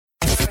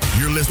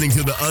You're listening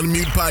to the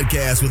Unmute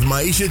Podcast with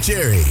Myisha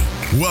Cherry.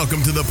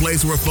 Welcome to the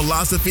place where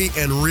philosophy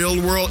and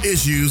real-world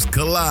issues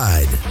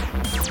collide.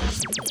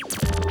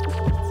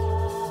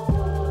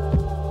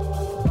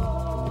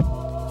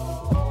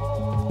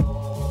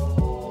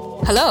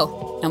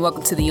 Hello, and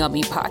welcome to the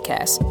Unmute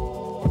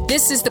Podcast.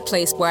 This is the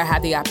place where I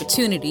have the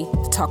opportunity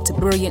to talk to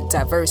brilliant,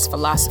 diverse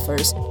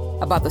philosophers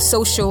about the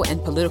social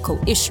and political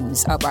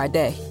issues of our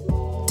day.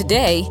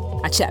 Today,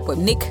 I chat with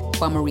Nic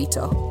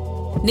Bommarito.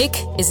 Nic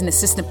is an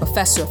assistant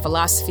professor of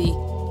philosophy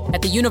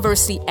at the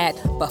University at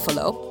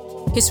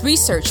Buffalo. His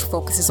research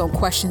focuses on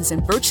questions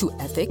in virtue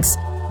ethics,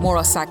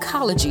 moral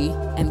psychology,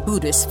 and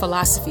Buddhist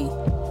philosophy.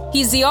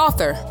 He's the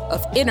author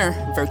of Inner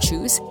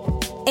Virtues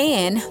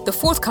and the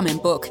forthcoming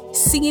book,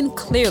 Seeing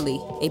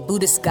Clearly, A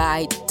Buddhist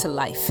Guide to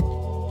Life.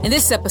 In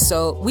this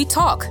episode, we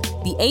talk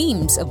the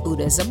aims of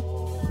Buddhism,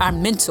 our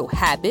mental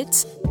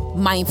habits,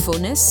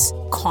 mindfulness,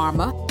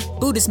 karma,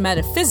 Buddhist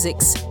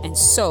metaphysics, and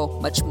so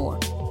much more.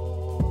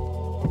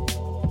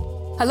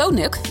 Hello,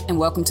 Nic, and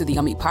welcome to the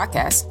Unmute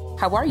Podcast.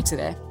 How are you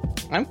today?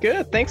 I'm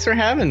good. Thanks for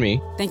having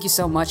me. Thank you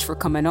so much for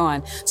coming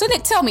on. So,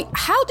 Nic, tell me,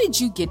 how did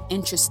you get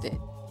interested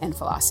in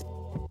philosophy?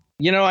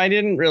 You know, I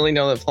didn't really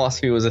know that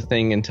philosophy was a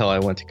thing until I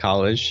went to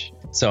college.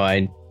 So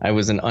I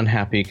was an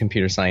unhappy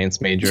computer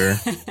science major.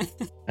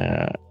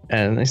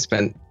 And I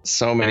spent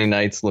so many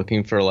nights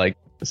looking for like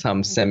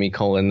some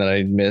semicolon that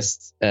I'd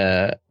missed.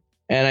 And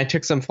I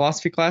took some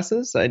philosophy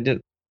classes. I did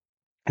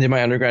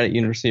my undergrad at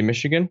University of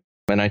Michigan.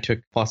 And I took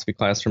philosophy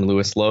class from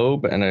Louis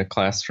Loeb and a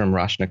class from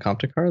Rashna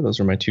Kamtekar. Those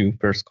were my two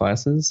first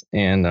classes.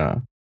 And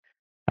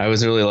I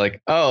was really like,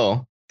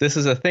 oh, this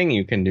is a thing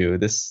you can do.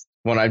 This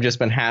when I've just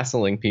been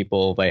hassling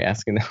people by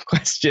asking them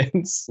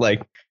questions.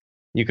 Like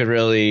you could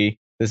really,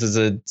 this is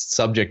a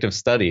subject of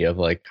study of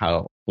like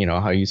how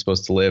are you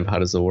supposed to live? How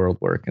does the world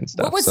work and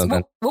stuff?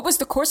 What was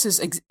the courses,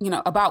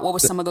 about? What were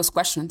some of those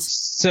questions?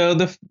 So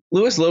the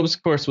Louis Loeb's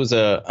course was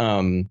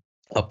a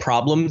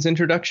problems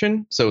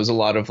introduction. So it was a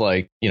lot of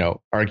like,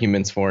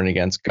 arguments for and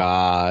against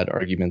God,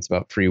 arguments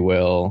about free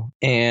will.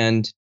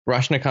 And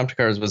Rashna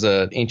Kamtekar's was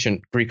an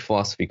ancient Greek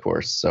philosophy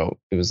course. So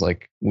it was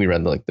like, we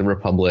read like the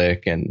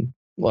Republic and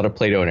a lot of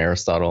Plato and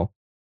Aristotle.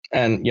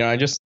 And,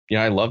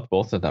 I loved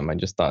both of them. I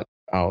just thought,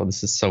 oh,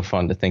 this is so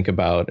fun to think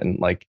about. And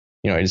like,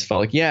 I just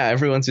felt like, yeah,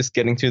 everyone's just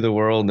getting through the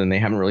world and they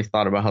haven't really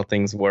thought about how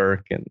things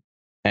work.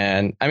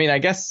 And I mean, I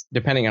guess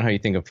depending on how you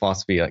think of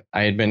philosophy, like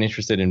I had been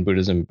interested in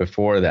Buddhism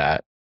before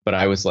that. But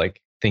I was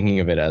like thinking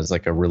of it as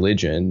like a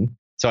religion.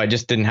 So I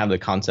just didn't have the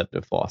concept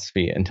of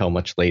philosophy until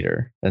much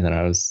later. And then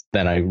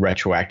I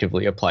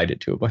retroactively applied it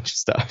to a bunch of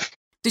stuff.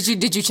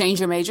 Did you change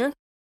your major?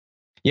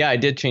 Yeah, I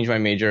did change my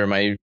major.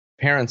 My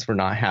parents were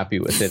not happy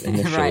with it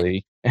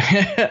initially.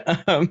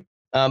 But,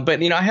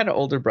 I had an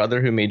older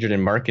brother who majored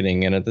in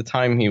marketing. And at the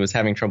time he was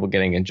having trouble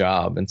getting a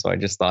job. And so I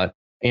just thought,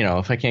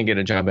 if I can't get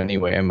a job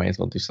anyway, I might as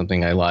well do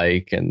something I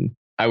like. And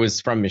I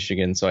was from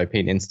Michigan, so I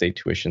paid in-state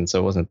tuition. So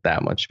it wasn't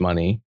that much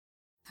money.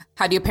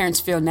 How do your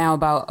parents feel now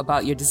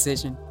about your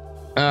decision?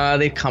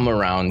 They've come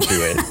around to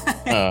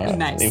it.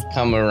 Nice. They've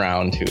come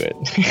around to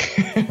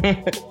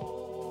it.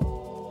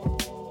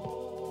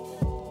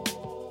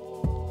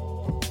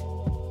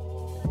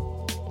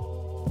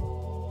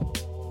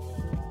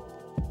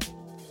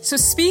 So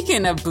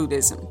speaking of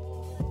Buddhism,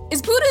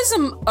 is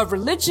Buddhism a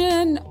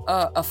religion,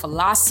 a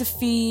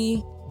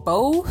philosophy,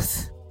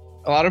 both?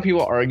 A lot of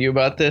people argue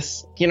about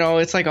this.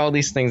 It's like all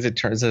these things.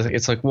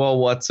 It's like, well,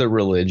 what's a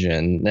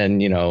religion?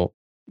 And,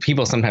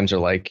 people sometimes are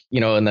like,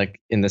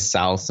 in the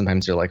South,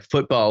 sometimes they're like,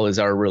 football is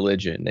our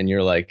religion. And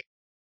you're like,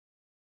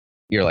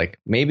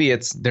 maybe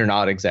they're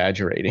not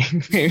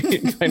exaggerating. Maybe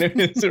it kind of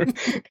is.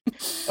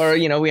 Or,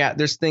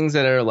 there's things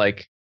that are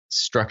like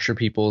structure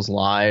people's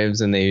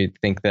lives and they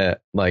think that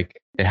like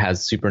it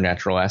has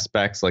supernatural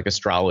aspects, like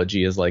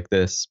astrology is like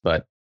this,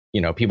 but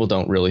people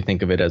don't really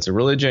think of it as a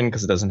religion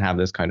because it doesn't have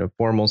this kind of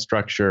formal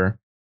structure.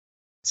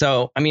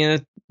 So, I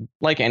mean,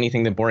 like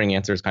anything, the boring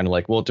answer is kind of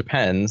like, well, it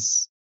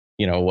depends.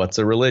 What's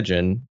a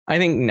religion? I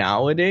think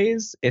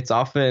nowadays it's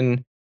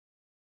often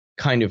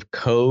kind of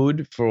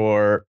code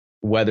for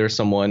whether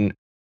someone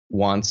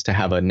wants to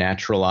have a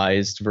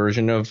naturalized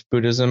version of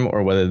Buddhism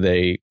or whether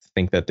they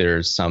think that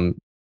there's some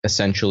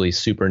essentially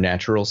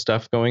supernatural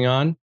stuff going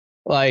on.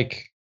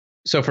 Like,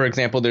 so for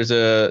example, there's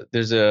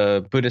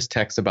a Buddhist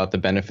text about the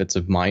benefits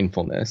of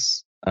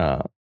mindfulness.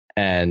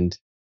 And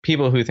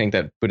people who think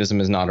that Buddhism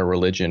is not a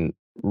religion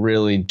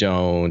really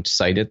don't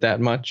cite it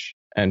that much.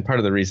 And part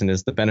of the reason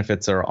is the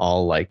benefits are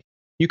all like,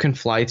 you can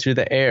fly through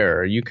the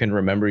air, you can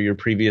remember your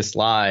previous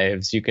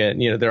lives, you can,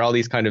 there are all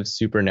these kind of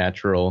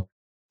supernatural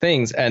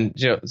things. And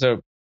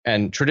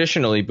and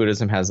traditionally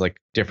Buddhism has like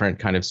different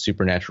kind of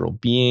supernatural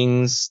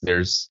beings.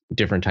 There's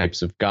different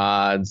types of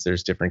gods.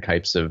 There's different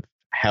types of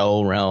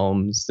hell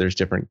realms. There's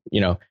different,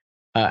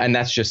 and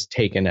that's just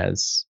taken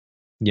as,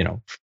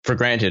 for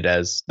granted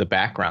as the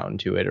background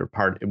to it or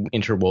part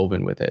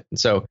interwoven with it. And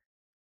so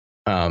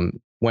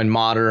when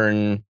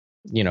modern,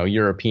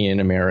 European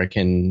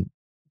American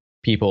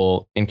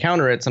people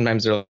encounter it,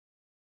 sometimes they're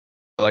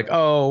like,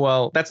 oh,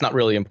 well, that's not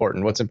really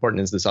important. What's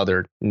important is this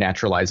other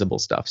naturalizable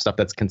stuff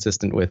that's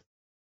consistent with,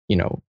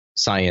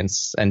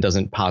 science and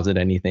doesn't posit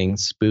anything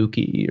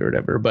spooky or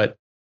whatever. But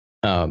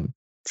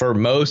for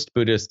most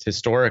Buddhists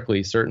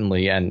historically,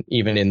 certainly, and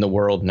even in the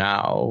world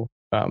now,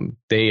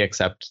 they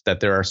accept that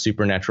there are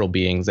supernatural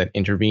beings that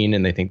intervene,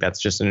 and they think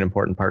that's just an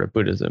important part of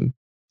Buddhism.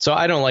 So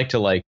I don't like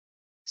to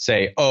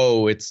say,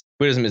 oh, it's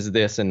Buddhism is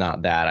this and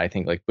not that. I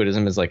think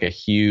Buddhism is a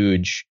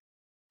huge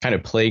kind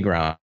of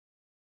playground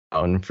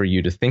for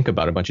you to think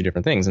about a bunch of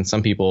different things. And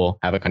some people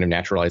have a kind of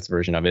naturalized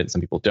version of it.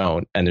 Some people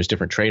don't. And there's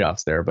different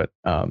trade-offs there. But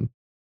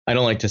I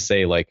don't like to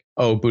say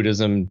oh,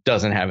 Buddhism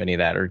doesn't have any of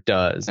that or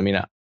does. I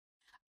mean,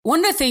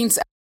 one of the things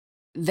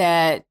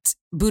that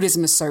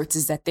Buddhism asserts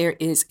is that there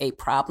is a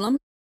problem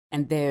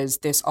and there's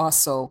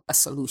also a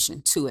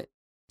solution to it.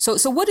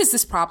 So what is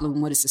this problem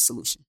and what is the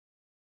solution?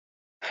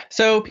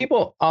 So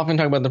people often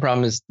talk about the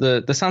problem is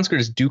the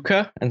Sanskrit is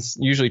dukkha, and it's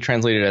usually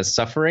translated as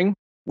suffering,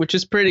 which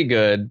is pretty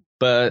good.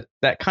 But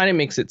that kind of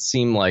makes it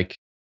seem like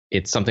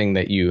it's something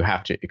that you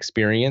have to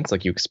experience,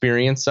 like you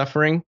experience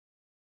suffering.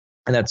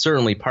 And that's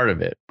certainly part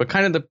of it. But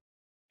kind of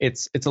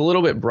it's a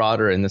little bit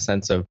broader in the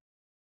sense of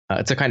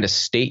it's a kind of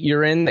state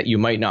you're in that you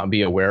might not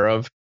be aware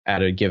of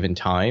at a given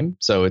time.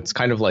 So it's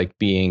kind of like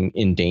being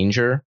in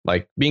danger.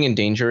 Like being in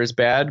danger is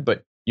bad,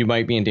 but you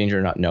might be in danger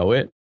and not know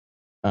it.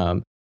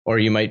 Or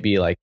you might be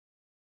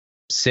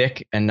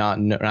sick and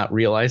not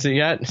realize it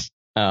yet.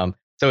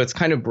 So it's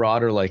kind of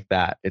broader like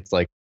that. It's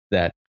like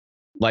that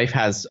life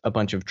has a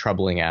bunch of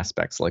troubling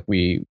aspects. Like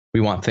we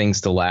want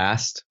things to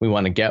last. We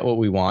want to get what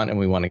we want and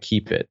we want to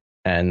keep it.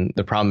 And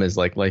the problem is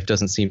life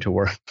doesn't seem to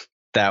work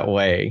that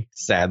way,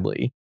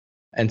 sadly.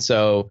 And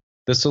so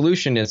the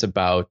solution is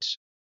about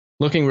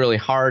looking really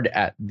hard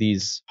at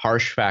these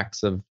harsh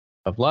facts of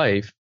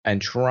life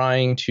and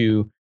trying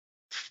to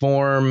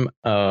form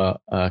a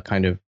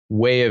kind of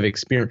way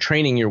of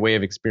training your way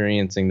of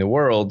experiencing the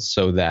world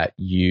so that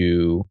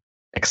you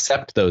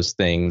accept those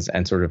things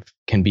and sort of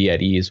can be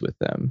at ease with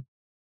them.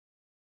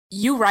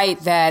 You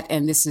write that,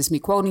 and this is me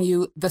quoting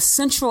you, the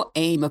central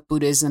aim of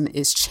Buddhism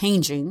is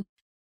changing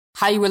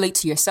how you relate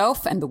to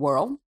yourself and the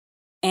world.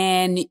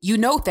 And you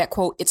note that,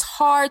 quote, it's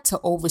hard to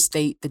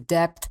overstate the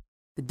depth,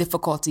 the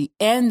difficulty,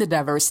 and the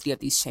diversity of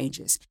these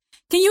changes.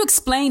 Can you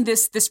explain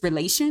this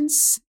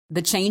relations,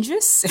 the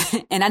changes?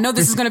 And I know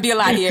this is going to be a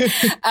lot here.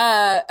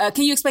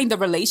 Can you explain the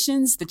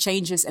relations, the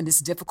changes, and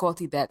this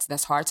difficulty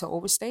that's hard to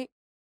overstate?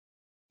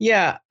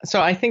 Yeah.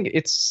 So I think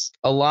it's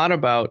a lot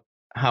about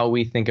how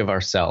we think of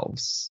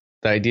ourselves.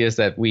 The idea is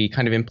that we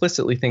kind of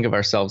implicitly think of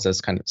ourselves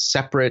as kind of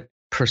separate,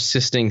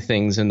 persisting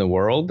things in the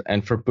world.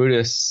 And for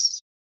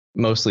Buddhists,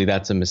 mostly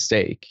that's a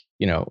mistake,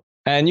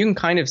 and you can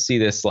kind of see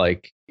this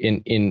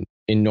in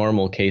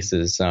normal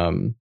cases.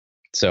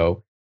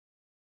 So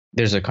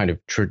there's a kind of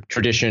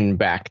tradition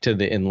back to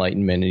the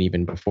Enlightenment and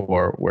even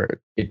before where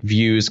it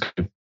views kind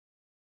of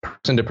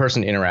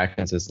person-to-person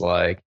interactions as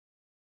I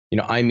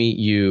meet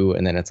you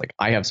and then it's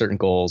I have certain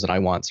goals and I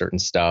want certain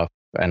stuff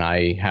and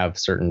I have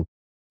certain,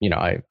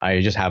 I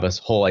just have a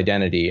whole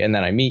identity and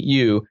then I meet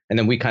you and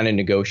then we kind of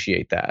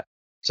negotiate that.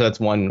 So that's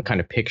one kind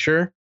of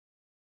picture.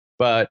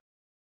 But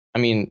I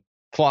mean,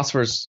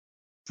 philosophers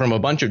from a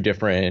bunch of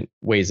different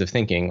ways of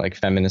thinking, like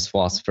feminist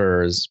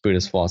philosophers,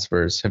 Buddhist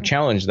philosophers have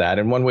challenged that.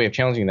 And one way of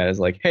challenging that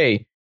is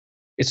hey,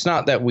 it's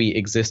not that we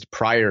exist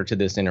prior to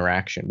this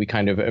interaction. We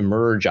kind of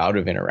emerge out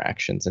of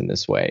interactions in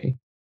this way.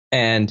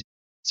 And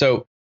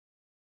so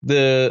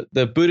the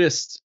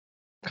Buddhist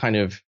kind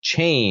of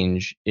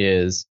change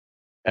is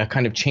a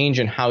kind of change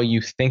in how you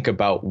think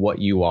about what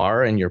you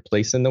are and your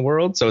place in the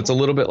world. So it's a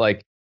little bit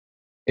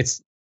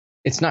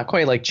it's not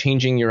quite like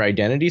changing your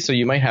identity. So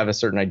you might have a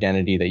certain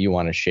identity that you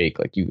want to shake.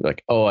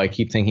 Oh, I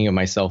keep thinking of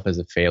myself as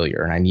a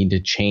failure and I need to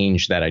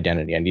change that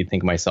identity. I need to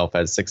think of myself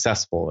as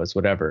successful, as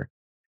whatever.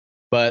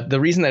 But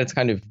the reason that it's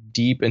kind of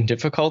deep and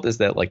difficult is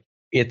that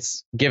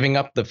it's giving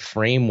up the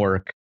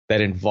framework that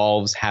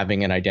involves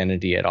having an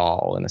identity at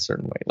all in a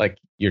certain way.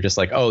 You're just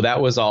oh, that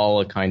was all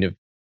a kind of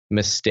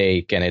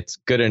mistake and it's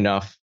good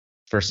enough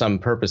for some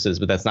purposes,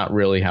 but that's not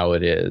really how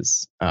it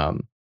is.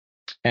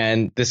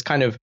 And this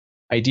kind of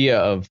idea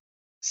of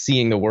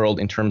seeing the world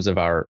in terms of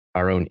our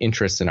own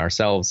interests in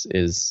ourselves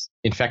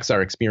infects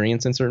our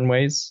experience in certain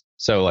ways.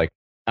 So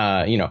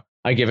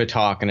I give a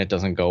talk and it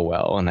doesn't go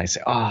well. And I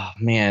say, oh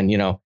man,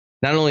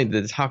 not only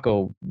did the talk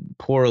go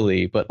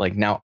poorly, but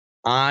now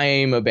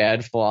I'm a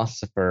bad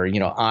philosopher,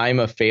 I'm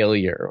a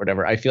failure or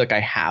whatever. I feel like I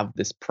have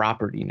this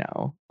property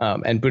now.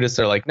 And Buddhists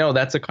are no,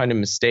 that's a kind of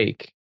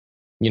mistake.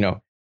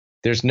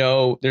 There's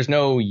no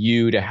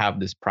you to have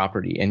this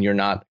property and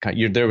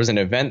there was an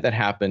event that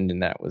happened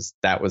and that was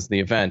the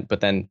event. But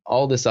then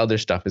all this other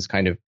stuff is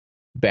kind of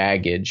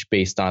baggage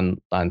based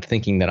on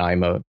thinking that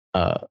I'm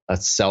a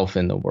self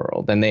in the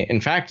world. And they,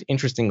 in fact,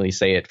 interestingly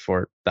say it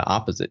for the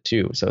opposite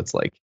too. So it's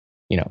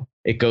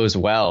it goes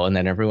well and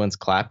then everyone's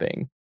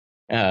clapping.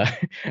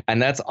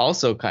 And that's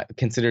also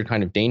considered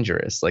kind of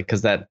dangerous,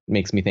 because that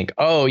makes me think,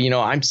 oh,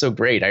 I'm so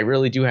great. I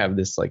really do have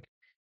this,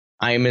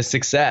 I am a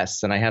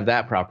success and I have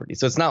that property.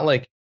 So it's not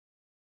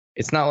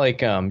it's not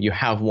like you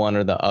have one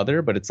or the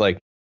other, but it's like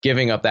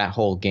giving up that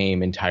whole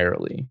game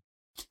entirely.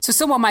 So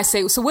someone might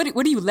say, so what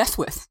are you left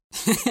with?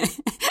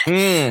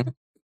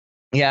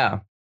 Yeah.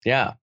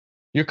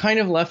 You're kind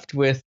of left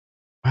with,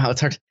 wow,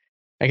 it's hard.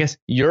 I guess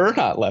you're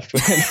not left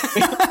with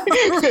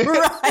anything.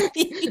 Right.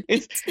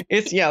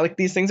 It's yeah, like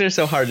these things are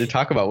so hard to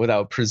talk about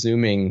without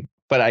presuming.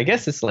 But I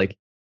guess it's like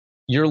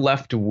you're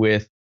left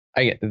with,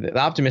 the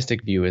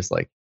optimistic view is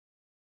like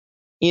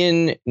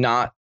in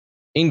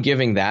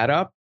giving that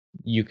up,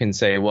 you can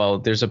say, well,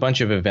 there's a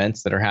bunch of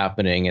events that are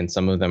happening and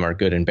some of them are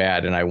good and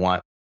bad, and I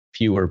want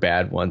fewer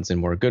bad ones and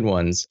more good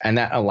ones. And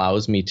that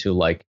allows me to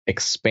like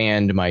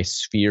expand my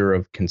sphere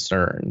of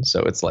concern.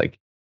 So it's like,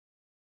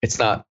 it's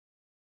not,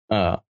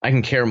 I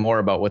can care more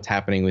about what's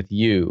happening with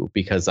you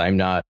because I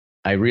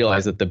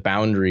realize that the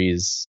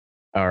boundaries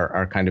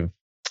are kind of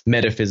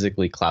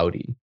metaphysically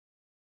cloudy.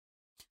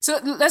 So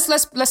let's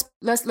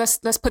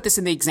put this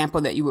in the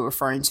example that you were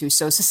referring to.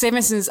 So say for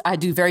instance, I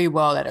do very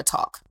well at a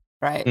talk,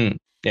 right?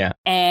 Yeah.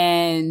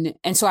 And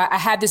so I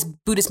have this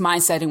Buddhist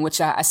mindset in which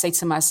I say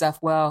to myself,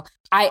 well,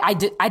 I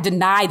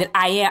deny that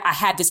I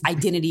have this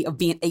identity of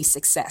being a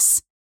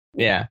success.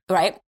 Yeah.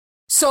 Right.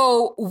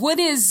 So what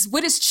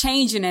is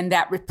changing in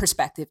that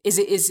perspective? Is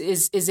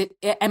it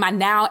am I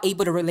now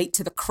able to relate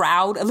to the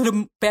crowd a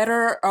little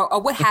better,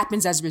 or what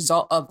happens as a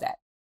result of that?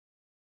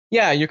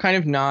 Yeah, you're kind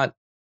of not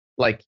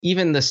like,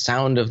 even the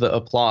sound of the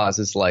applause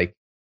is like,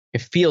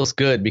 it feels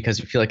good because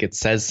you feel like it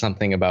says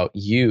something about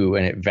you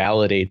and it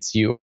validates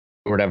you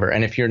or whatever.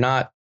 And if you're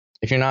not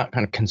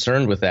kind of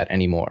concerned with that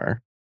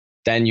anymore,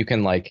 then you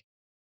can like,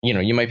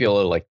 you might be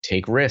able to like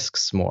take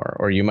risks more,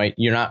 or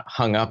you're not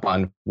hung up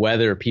on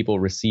whether people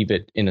receive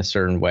it in a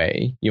certain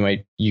way.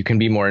 You can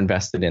be more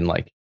invested in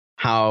like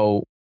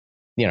how,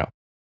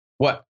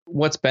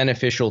 what's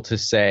beneficial to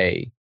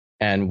say,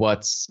 and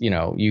what's,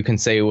 you can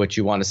say what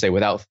you want to say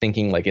without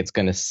thinking like it's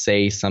going to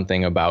say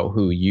something about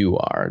who you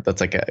are.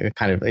 That's like a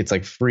kind of, it's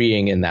like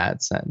freeing in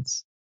that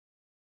sense.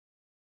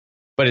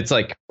 But it's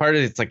like part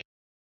of it's like,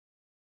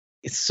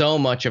 it's so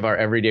much of our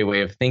everyday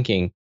way of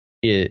thinking,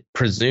 it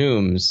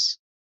presumes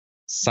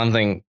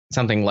something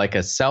like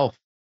a self,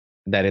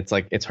 that it's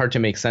like, it's hard to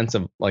make sense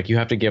of. Like, you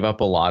have to give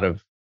up a lot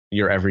of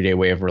your everyday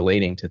way of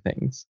relating to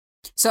things.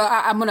 So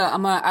I'm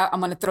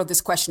gonna throw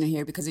this question in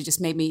here because it just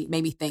made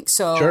me think.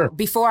 So Sure.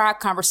 Before our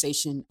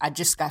conversation, I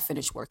just got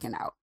finished working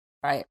out,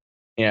 right?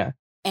 Yeah.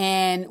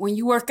 And when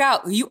you work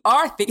out, you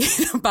are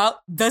thinking about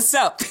the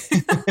self,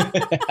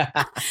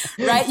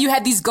 right? You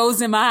have these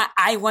goals in mind.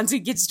 I want to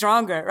get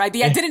stronger, right?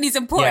 The identity is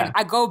important. Yeah.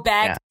 I go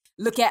back,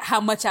 look at how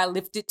much I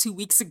lifted 2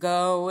 weeks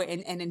ago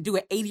and do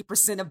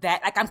 80% of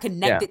that. Like, I'm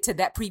connected to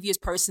that previous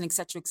person, et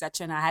cetera,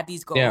 and I have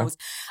these goals.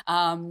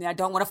 I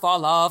don't want to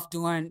fall off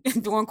during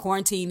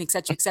quarantine, et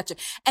cetera.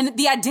 And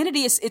the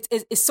identity is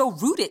so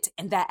rooted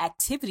in that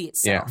activity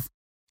itself. Yeah.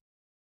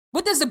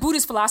 What does the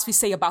Buddhist philosophy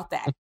say about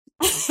that?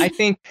 I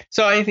think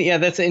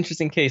that's an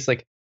interesting case.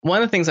 Like,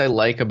 one of the things I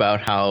like about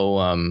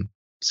how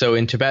so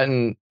in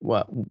Tibetan,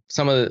 one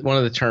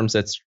of the terms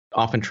that's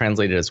often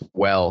translated as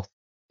wealth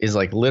is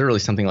like literally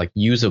something like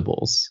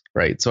usables,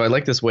 right? So I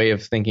like this way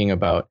of thinking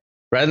about,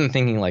 rather than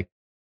thinking like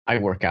I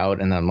work out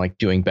and I'm like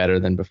doing better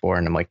than before,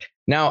 and I'm like,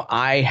 now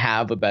I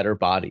have a better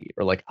body,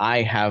 or like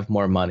I have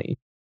more money.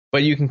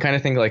 But you can kind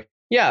of think like,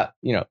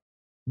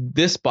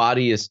 this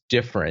body is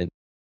different,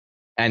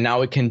 and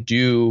now it can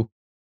do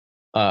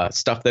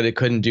stuff that it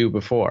couldn't do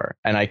before,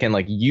 and I can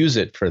like use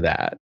it for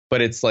that.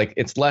 But it's like,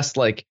 it's less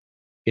like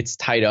it's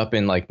tied up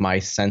in like my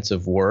sense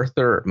of worth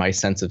or my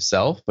sense of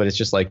self, but it's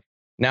just like,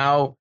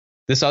 now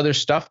this other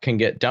stuff can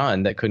get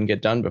done that couldn't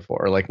get done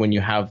before. Like, when you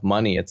have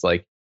money, it's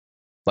like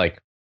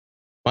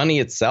money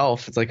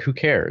itself, it's like, who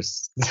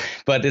cares?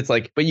 But it's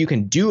like, but you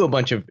can do a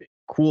bunch of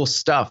cool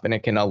stuff, and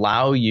it can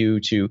allow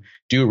you to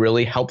do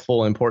really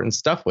helpful, important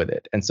stuff with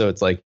it. And so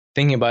it's like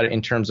thinking about it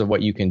in terms of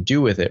what you can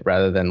do with it,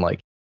 rather than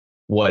like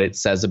what it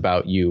says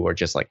about you, or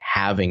just like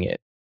having it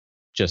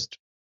just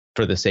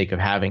for the sake of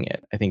having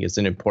it. I think it's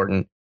an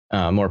important,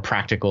 more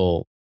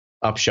practical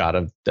upshot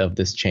of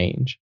this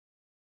change.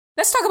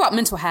 Let's talk about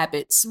mental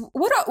habits.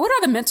 What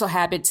are the mental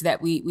habits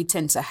that we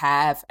tend to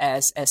have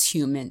as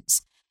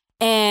humans,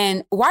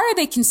 and why are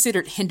they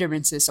considered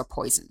hindrances or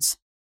poisons?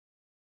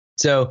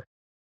 So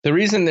the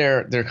reason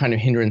they're kind of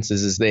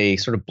hindrances is they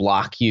sort of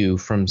block you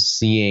from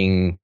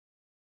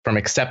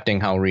accepting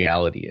how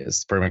reality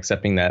is, from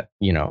accepting that,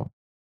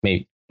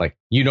 maybe like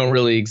you don't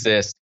really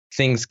exist.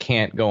 Things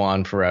can't go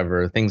on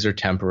forever. Things are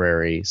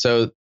temporary.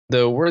 So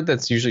the word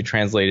that's usually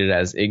translated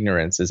as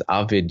ignorance is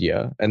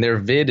avidya, and their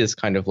vid is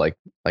kind of like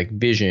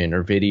vision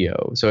or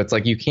video. So it's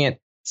like you can't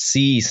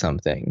see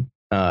something,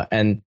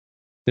 and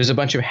there's a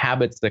bunch of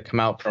habits that come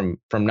out from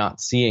not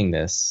seeing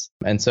this.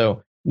 And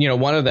so,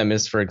 one of them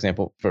is, for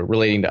example, for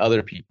relating to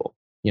other people.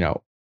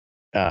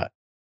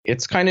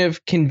 It's kind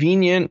of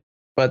convenient,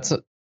 but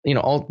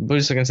all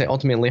Buddhists are going to say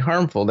ultimately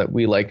harmful, that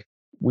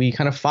we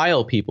kind of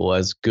file people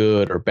as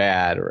good or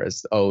bad, or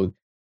as, oh,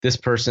 this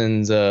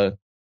person's a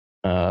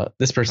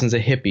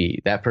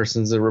hippie, that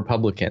person's a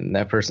Republican,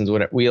 that person's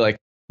whatever. We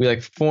we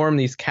like form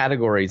these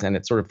categories, and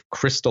it sort of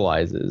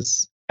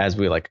crystallizes as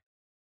we like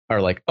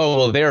are like, oh,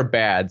 well, they're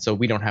bad, so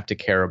we don't have to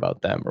care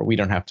about them, or we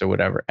don't have to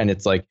whatever. And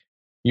it's like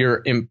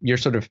you're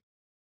sort of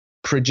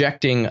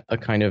projecting a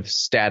kind of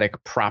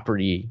static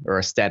property or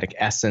a static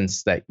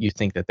essence that you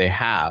think that they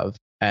have.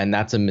 And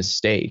that's a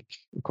mistake,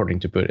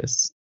 according to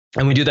Buddhists.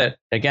 And we do that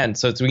again.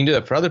 So we can do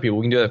that for other people.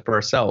 We can do that for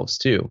ourselves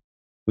too.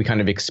 We kind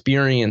of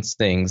experience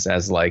things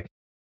as like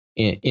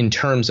in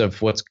terms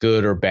of what's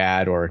good or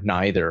bad or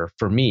neither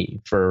for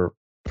me, for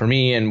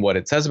me and what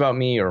it says about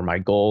me or my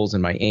goals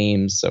and my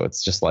aims. So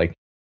it's just like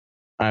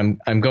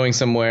I'm going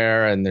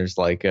somewhere and there's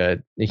like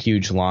a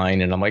huge line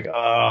and I'm like,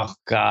 oh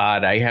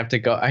God, I have to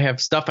go. I have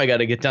stuff I got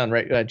to get done.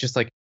 Right. Just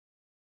like,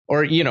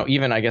 or, you know,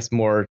 even I guess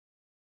more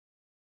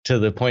to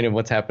the point of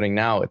what's happening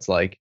now. It's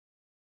like,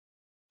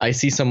 I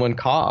see someone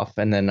cough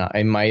and then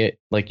I might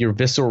like your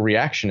visceral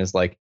reaction is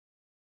like,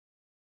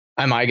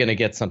 am I going to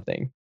get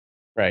something?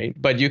 Right.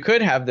 But you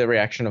could have the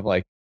reaction of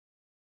like,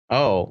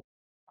 oh,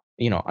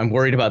 you know, I'm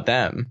worried about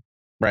them.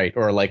 Right.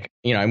 Or like,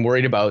 you know, I'm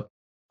worried about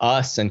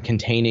us and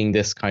containing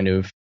this kind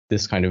of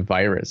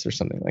virus or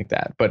something like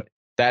that. But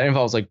that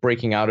involves like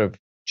breaking out of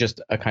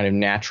just a kind of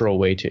natural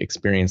way to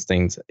experience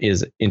things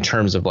is in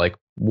terms of like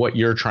what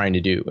you're trying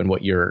to do and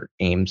what your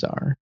aims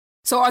are.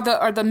 So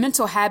are the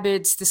mental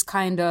habits this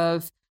kind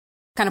of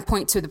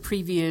point to the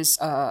previous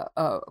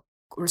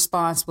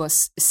response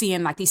was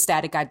seeing like these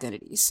static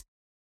identities?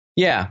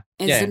 Yeah.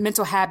 And is the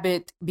mental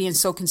habit being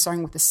so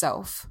concerned with the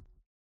self?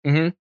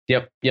 Mm-hmm.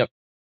 Yep.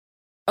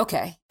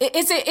 Okay.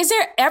 Is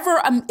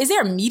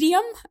there a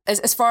medium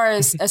as far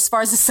as the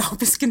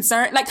self is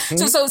concerned? Like,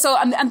 mm-hmm. so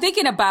I'm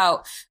thinking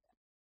about,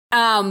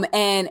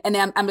 and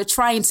I'm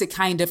trying to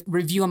kind of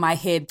review in my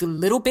head the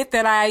little bit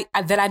that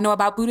I know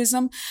about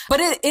Buddhism, but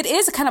it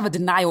is kind of a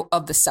denial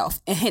of the self,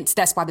 and hence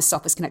that's why the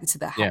self is connected to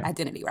the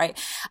identity, right?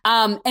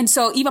 And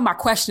so even my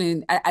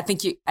question, I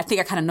think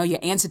I kind of know your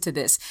answer to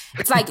this.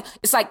 It's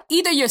like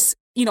either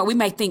we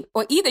may think,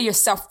 or either you're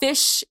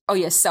selfish or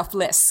you're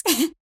selfless.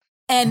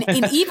 And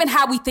even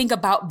how we think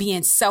about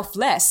being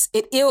selfless,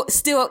 it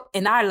still,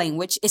 in our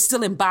language, it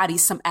still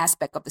embodies some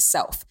aspect of the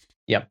self.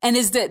 Yep. And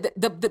is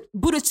the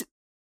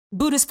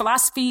Buddhist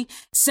philosophy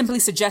simply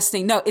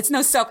suggesting, no, it's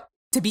no self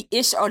to be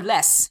ish or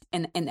less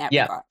in that regard.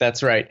 Yeah,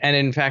 that's right. And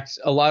in fact,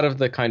 a lot of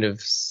the kind of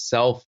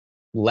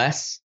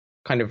selfless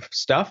kind of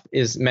stuff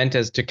is meant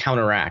as to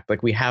counteract.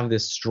 Like we have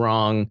this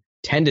strong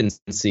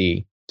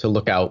tendency to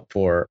look out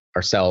for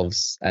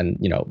ourselves and,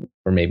 you know,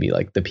 or maybe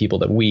like the people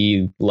that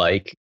we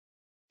like.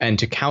 And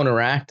to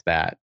counteract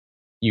that,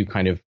 you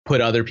kind of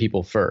put other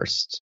people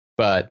first.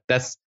 But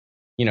that's,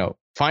 you know,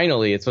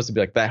 finally, it's supposed to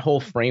be like that whole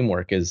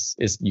framework is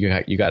you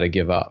got to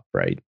give up,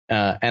 right?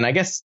 And I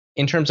guess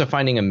in terms of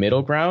finding a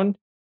middle ground,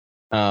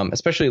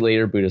 especially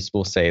later Buddhists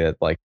will say that,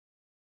 like,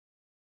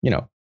 you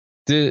know,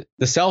 the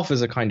self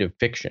is a kind of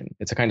fiction.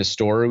 It's a kind of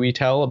story we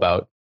tell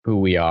about who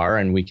we are,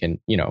 and we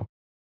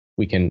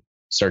can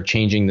start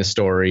changing the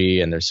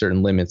story, and there's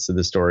certain limits to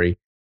the story.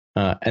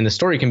 And the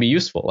story can be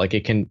useful. Like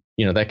it can,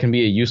 you know, that can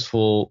be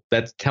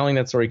telling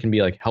that story can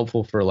be like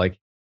helpful for like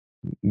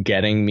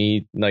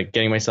getting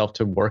myself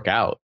to work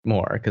out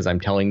more because I'm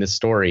telling this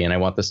story and I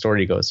want the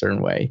story to go a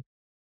certain way.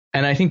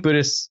 And I think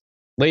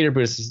later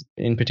Buddhists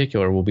in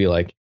particular will be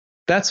like,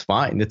 that's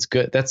fine. That's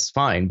good. That's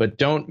fine. But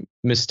don't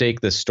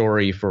mistake the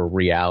story for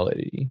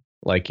reality.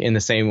 Like in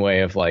the same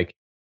way of like,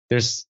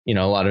 there's, you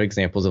know, a lot of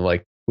examples of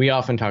like, we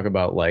often talk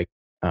about like,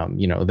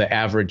 you know, the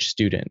average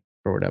student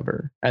or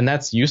whatever. And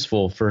that's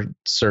useful for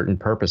certain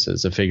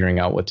purposes of figuring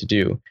out what to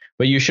do.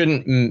 But you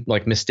shouldn't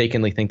like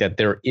mistakenly think that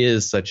there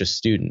is such a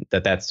student,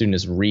 that student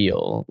is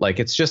real. Like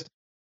it's just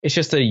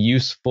a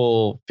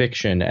useful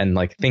fiction. And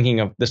like thinking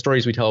of the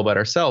stories we tell about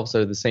ourselves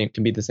are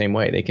can be the same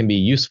way. They can be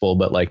useful,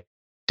 but like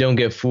don't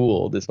get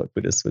fooled is what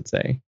Buddhists would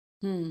say.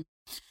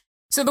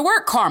 So the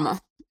word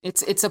karma,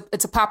 it's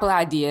a popular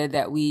idea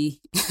that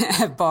we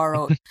have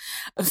borrowed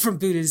from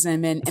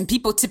Buddhism, and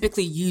people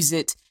typically use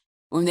it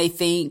when they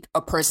think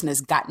a person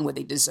has gotten what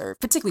they deserve,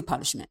 particularly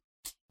punishment.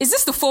 Is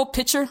this the full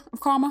picture of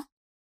karma?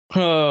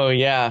 Oh,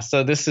 yeah.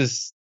 So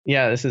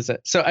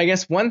so I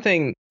guess one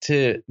thing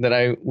that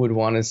I would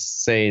want to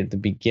say at the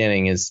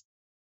beginning is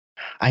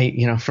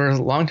for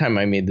a long time,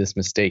 I made this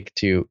mistake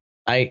too.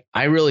 I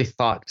really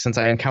thought, since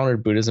I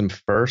encountered Buddhism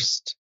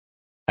first,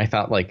 I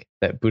thought like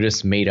that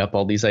Buddhists made up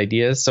all these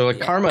ideas. So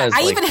karma is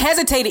even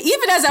hesitated,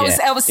 even as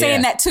I was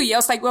saying that to you. I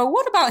was like, well,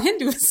 what about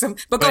Hinduism?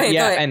 But go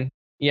ahead. And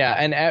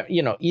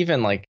you know,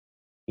 even like,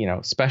 you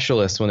know,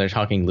 specialists when they're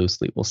talking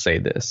loosely will say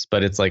this,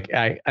 but it's like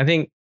I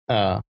think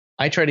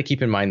I try to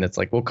keep in mind that's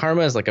like, well,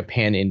 karma is like a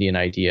pan-Indian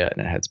idea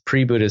and it has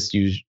pre-Buddhist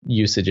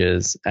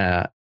usages,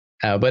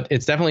 but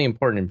it's definitely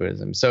important in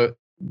Buddhism. So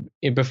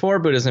before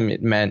Buddhism,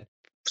 it meant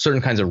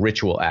certain kinds of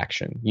ritual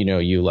action. You know,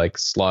 you like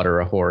slaughter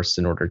a horse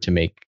in order to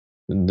make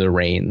the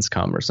rains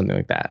come or something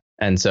like that,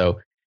 and so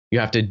you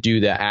have to do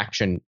the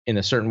action in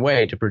a certain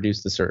way to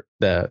produce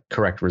the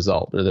correct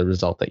result or the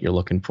result that you're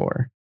looking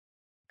for.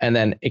 And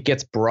then it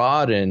gets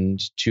broadened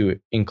to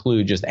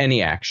include just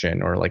any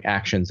action or like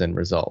actions and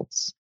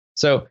results.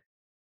 So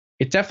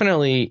it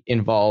definitely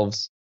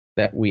involves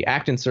that we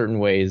act in certain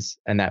ways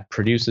and that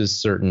produces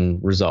certain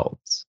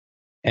results.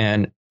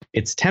 And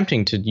it's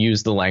tempting to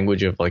use the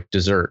language of like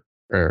desert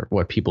or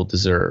what people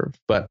deserve,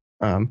 but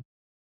I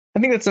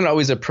think that's not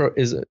always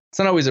it's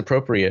not always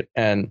appropriate.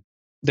 And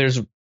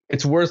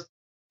it's worth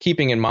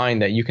keeping in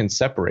mind that you can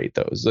separate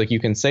those. Like you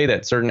can say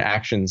that certain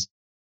actions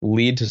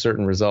lead to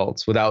certain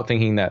results without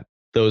thinking that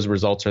those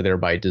results are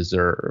thereby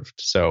deserved.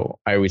 So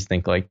I always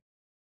think like,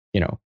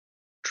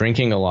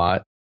 drinking a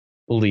lot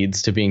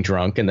leads to being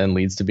drunk and then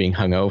leads to being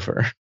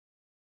hungover.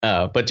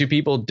 But do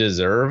people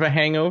deserve a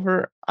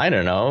hangover? I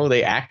don't know.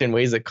 They act in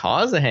ways that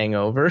cause a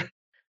hangover.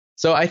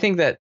 So I think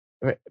that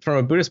from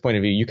a Buddhist point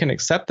of view, you can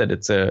accept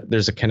that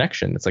there's a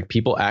connection. It's like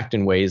people act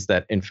in ways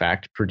that in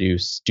fact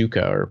produce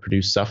dukkha or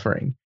produce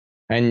suffering.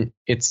 And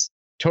it's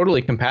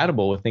totally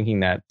compatible with thinking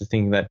that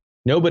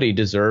nobody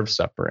deserves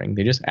suffering.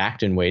 They just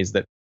act in ways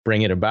that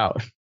bring it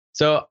about.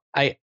 So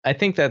I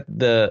think that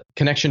the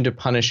connection to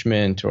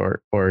punishment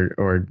or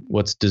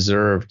what's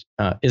deserved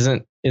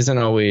isn't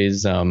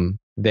always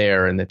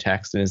there in the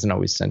text and isn't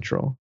always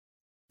central.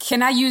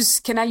 Can I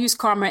use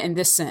karma in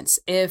this sense?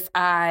 If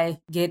I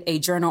get a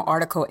journal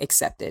article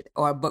accepted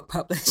or a book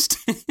published,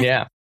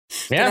 yeah,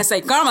 can I say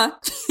karma?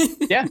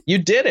 Yeah, you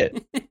did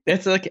it.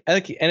 It's like,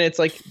 and it's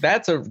like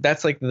that's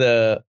like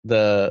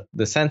the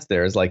sense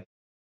there is like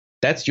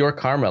that's your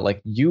karma. Like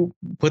you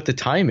put the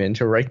time in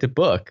to write the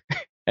book,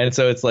 and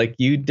so it's like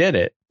you did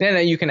it.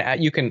 And you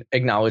can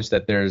acknowledge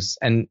that there's,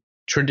 and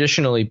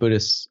traditionally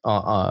Buddhists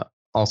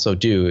also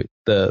do.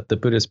 The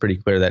Buddha is pretty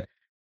clear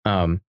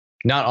that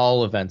not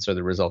all events are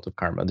the result of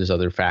karma. There's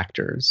other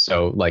factors.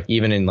 So like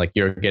even in like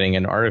you're getting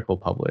an article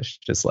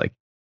published, just like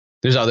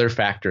there's other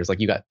factors.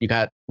 Like you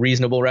got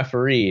reasonable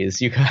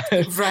referees, you got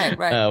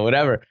right.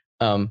 Whatever.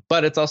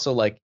 But it's also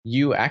like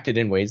you acted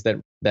in ways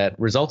that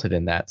resulted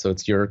in that. So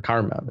it's your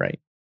karma, right?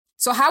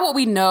 So how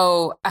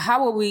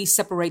will we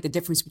separate the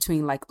difference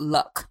between like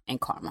luck and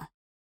karma?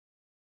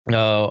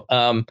 No,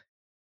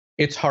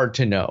 it's hard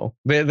to know.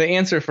 The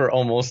answer for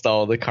almost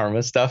all the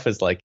karma stuff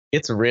is like,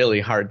 it's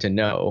really hard to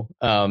know.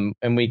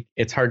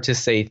 It's hard to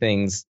say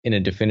things in a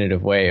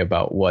definitive way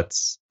about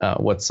what's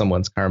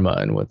someone's karma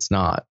and what's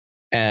not.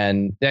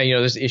 And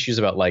there's issues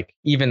about like,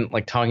 even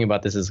like talking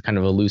about this is kind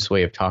of a loose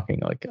way of talking.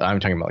 Like I'm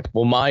talking about like,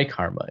 well, my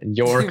karma and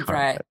your karma,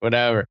 right.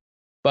 Whatever.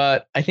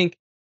 But I think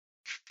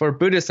for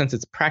Buddhists, since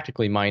it's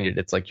practically minded,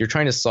 it's like you're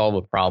trying to solve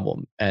a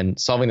problem, and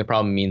solving the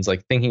problem means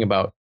like thinking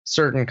about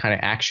certain kind of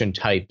action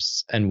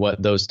types and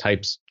what those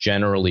types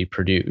generally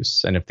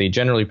produce. And if they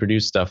generally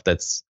produce stuff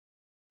that's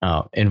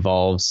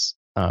involves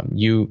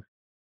you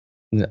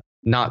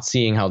not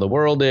seeing how the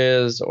world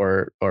is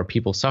or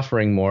people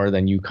suffering more,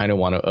 then you kind of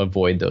want to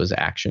avoid those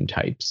action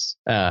types.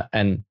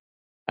 And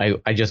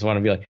I just want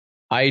to be like,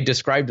 I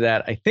described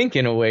that, I think,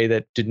 in a way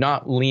that did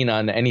not lean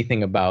on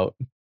anything about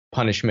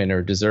punishment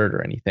or desert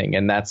or anything.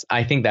 And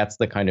I think that's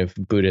the kind of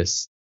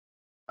Buddhist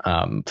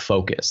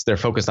focus. They're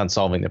focused on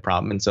solving the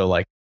problem. And so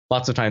like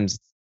lots of times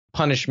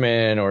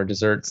punishment or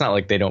desert, it's not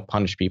like they don't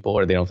punish people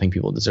or they don't think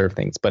people deserve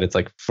things, but it's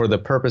like for the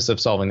purpose of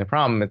solving the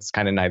problem, it's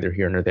kind of neither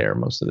here nor there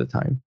most of the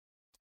time.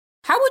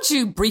 How would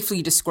you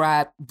briefly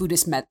describe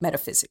Buddhist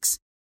metaphysics?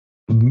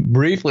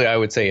 Briefly, I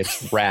would say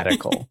it's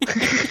radical.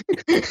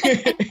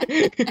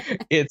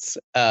 It's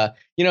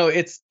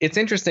it's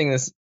interesting.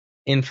 This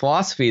in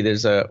philosophy,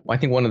 there's I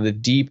think one of the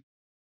deep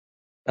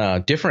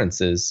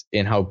differences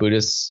in how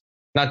Buddhists,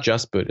 not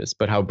just Buddhists,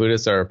 but how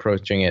Buddhists are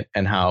approaching it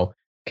and how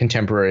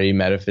contemporary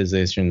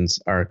metaphysicians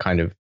are kind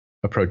of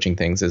approaching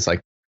things is like,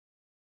 at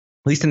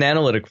least in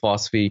analytic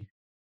philosophy,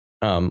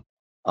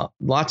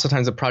 lots of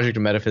times the project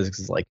of metaphysics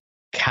is like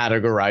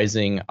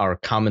categorizing our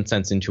common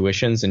sense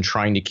intuitions and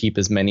trying to keep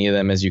as many of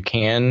them as you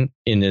can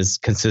in as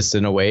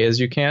consistent a way as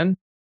you can.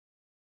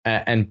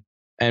 And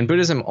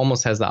Buddhism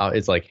almost has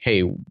it's like,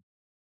 hey,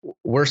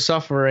 we're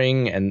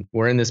suffering and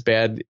we're in this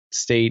bad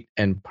state.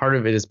 And part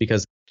of it is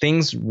because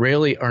things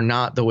really are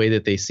not the way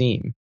that they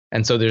seem.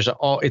 And so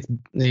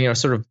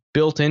it's sort of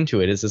built into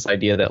it is this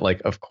idea that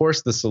like, of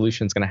course, the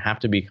solution is going to have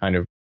to be kind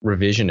of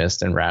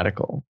revisionist and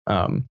radical.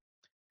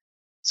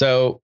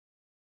 So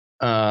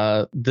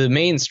the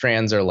main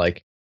strands are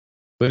like,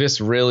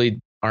 Buddhists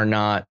really are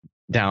not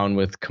down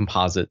with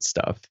composite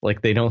stuff.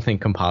 Like they don't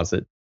think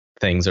composite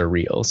things are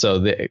real. So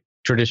the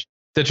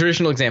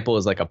traditional example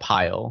is like a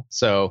pile.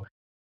 So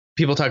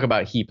people talk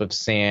about heap of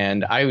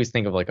sand. I always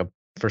think of like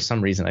for some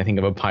reason, I think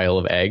of a pile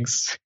of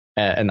eggs.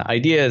 And the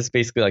idea is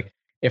basically like,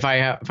 if I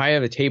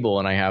have a table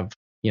and I have,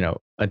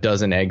 a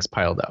dozen eggs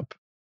piled up,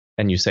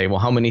 and you say, well,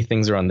 how many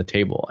things are on the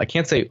table? I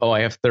can't say, oh, I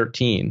have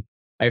 13.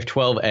 I have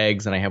 12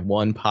 eggs and I have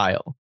one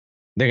pile.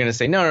 They're going to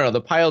say, no, the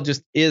pile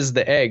just is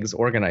the eggs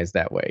organized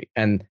that way.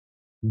 And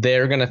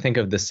they're going to think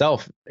of the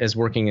self as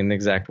working in the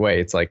exact way.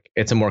 It's like,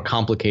 it's a more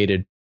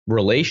complicated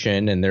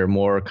relation and they're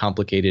more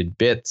complicated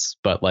bits,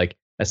 but like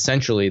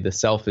essentially the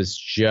self is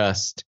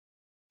just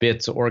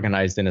bits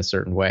organized in a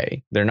certain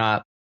way. They're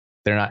not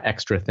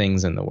extra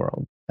things in the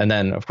world. And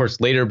then, of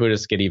course, later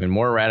Buddhists get even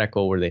more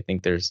radical where they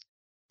think there's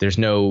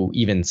no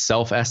even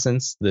self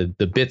essence.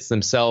 The bits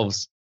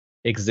themselves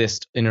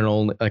exist in an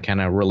only a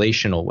kind of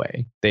relational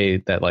way.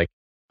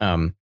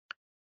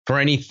 For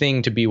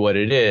anything to be what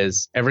it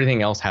is,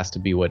 everything else has to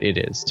be what it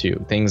is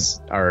too. Things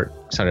are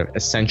sort of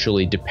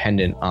essentially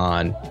dependent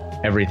on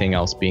everything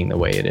else being the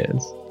way it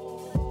is.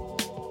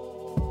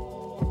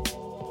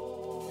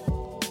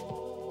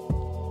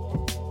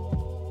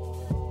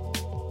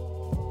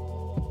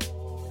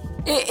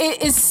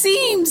 It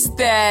seems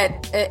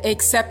that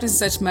accepting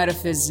such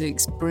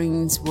metaphysics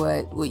brings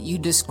what you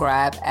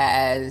describe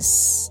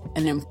as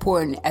an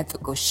important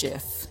ethical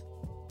shift,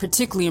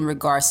 particularly in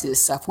regards to the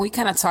self. We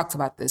kind of talked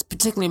about this,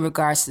 particularly in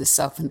regards to the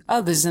self and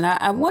others. And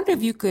I wonder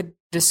if you could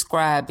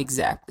describe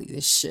exactly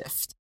this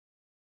shift.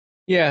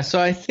 Yeah, so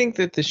I think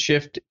that the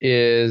shift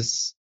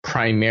is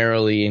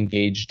primarily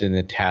engaged in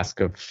the task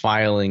of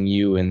filing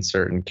you in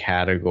certain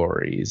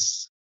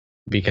categories,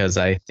 because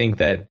I think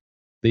that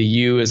the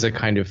you is a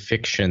kind of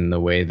fiction, the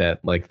way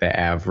that like the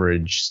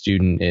average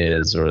student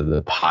is or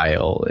the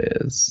pile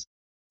is.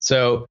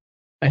 So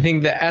I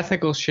think the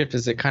ethical shift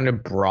is it kind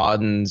of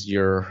broadens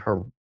your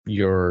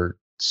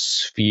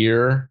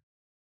sphere,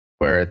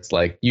 where it's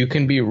like you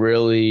can be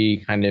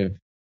really kind of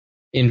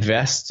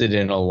invested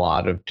in a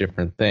lot of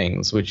different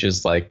things, which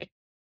is like,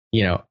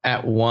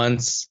 at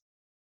once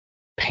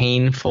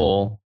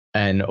painful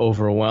and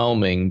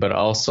overwhelming, but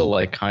also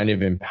like kind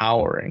of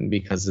empowering,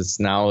 because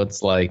it's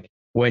like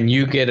when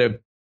you get a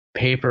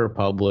paper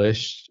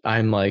published,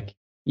 I'm like,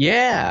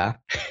 yeah,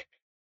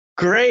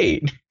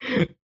 great.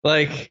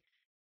 Like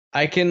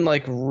I can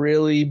like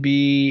really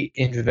be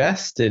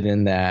invested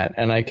in that,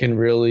 and I can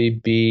really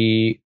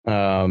be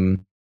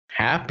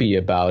happy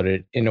about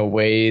it in a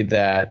way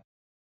that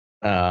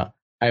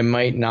I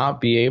might not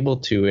be able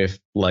to if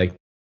like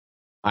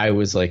I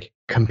was like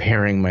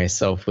comparing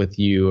myself with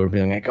you, or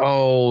being like,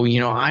 oh,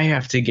 I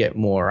have to get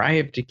more, I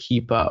have to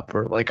keep up,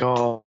 or like,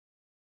 oh,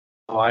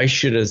 I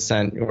should have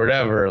sent or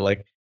whatever.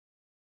 Like,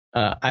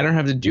 I don't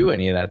have to do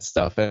any of that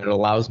stuff. And it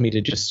allows me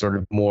to just sort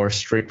of more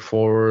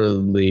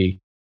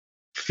straightforwardly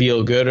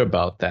feel good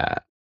about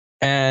that.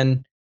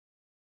 And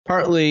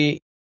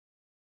partly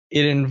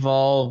it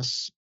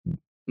involves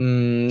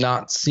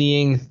not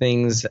seeing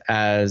things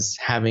as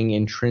having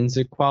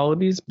intrinsic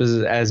qualities, but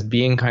as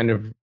being kind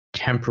of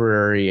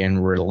temporary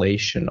and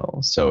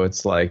relational. So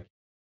it's like,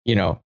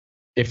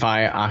 if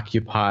I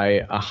occupy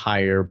a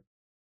higher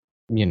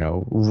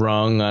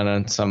rung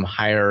on some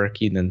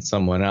hierarchy than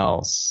someone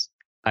else,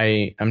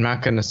 I'm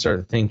not going to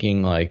start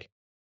thinking like,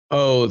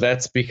 oh,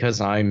 that's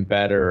because I'm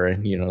better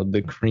and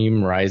the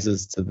cream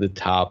rises to the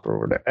top or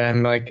whatever. And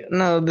I'm like,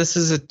 no, this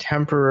is a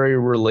temporary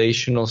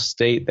relational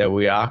state that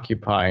we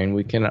occupy, and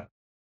we can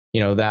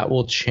that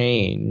will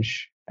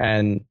change.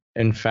 And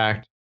in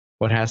fact,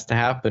 what has to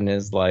happen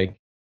is like,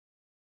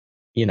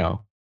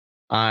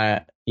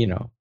 I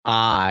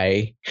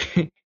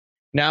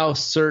now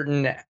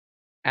certain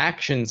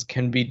actions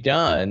can be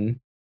done,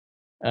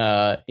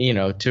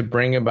 to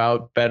bring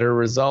about better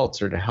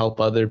results or to help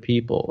other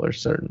people or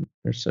certain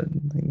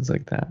things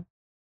like that.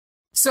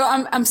 So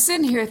I'm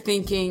sitting here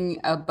thinking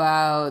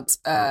about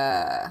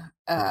I'm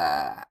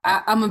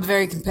a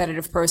very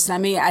competitive person. I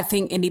mean, I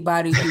think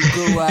anybody who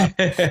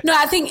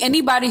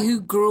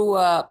grew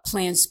up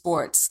playing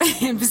sports,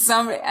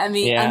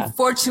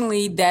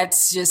 unfortunately,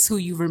 that's just who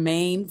you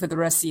remain for the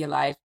rest of your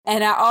life.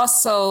 And I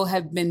also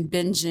have been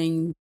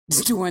binging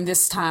during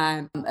this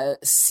time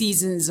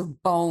seasons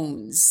of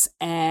Bones,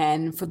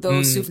 and for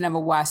those who've never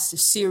watched the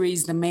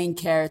series, the main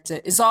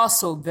character is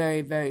also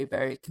very, very,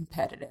 very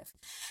competitive.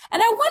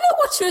 And I wonder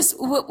what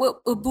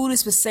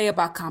Buddhists would say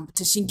about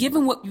competition,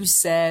 given what you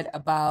said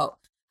about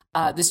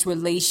this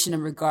relation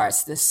in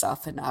regards to the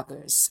self and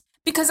others.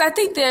 Because I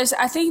think there's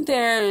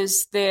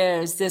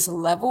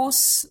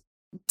levels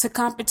to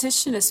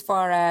competition as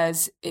far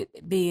as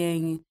it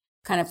being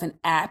kind of an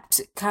apt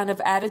kind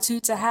of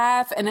attitude to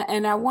have,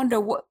 and I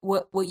wonder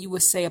what you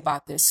would say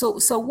about this. So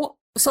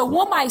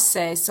one might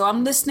say, so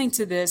I'm listening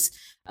to this,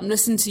 I'm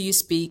listening to you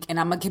speak, and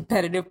I'm a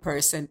competitive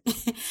person,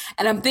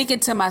 and I'm thinking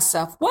to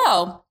myself,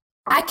 well,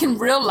 I can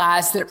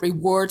realize that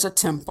rewards are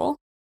temporal,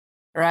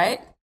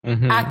 right?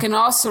 Mm-hmm. I can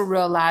also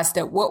realize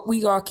that what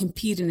we are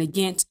competing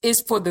against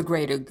is for the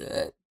greater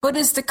good, but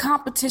it's the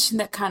competition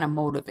that kind of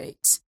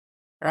motivates.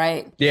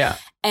 Right. Yeah.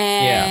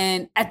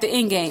 And at the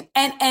end game.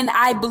 And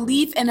I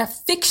believe in a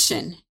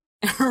fiction,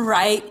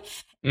 right?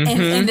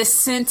 Mm-hmm. In the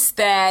sense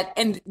that,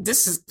 and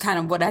this is kind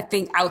of what I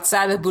think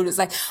outside of the Buddha, is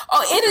like,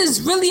 oh, it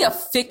is really a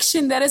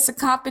fiction that it's a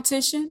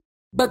competition,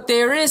 but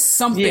there is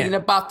something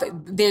about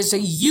there's a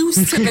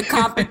use to the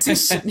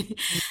competition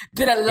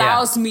that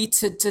allows me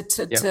to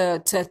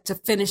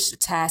finish the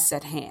task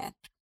at hand.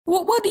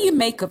 What do you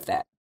make of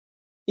that?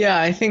 Yeah,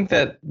 I think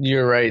that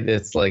you're right.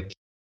 It's like,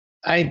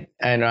 I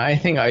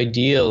think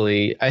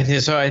ideally, I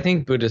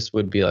think Buddhists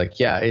would be like,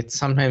 yeah, it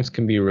sometimes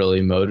can be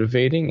really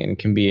motivating and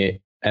can be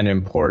an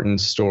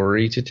important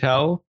story to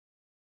tell,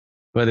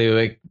 but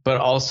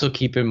also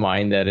keep in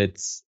mind that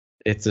it's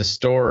a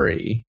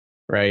story,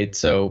 right?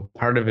 So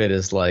part of it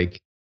is like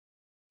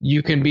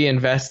you can be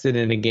invested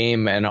in a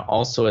game and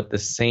also at the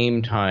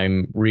same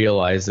time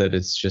realize that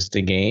it's just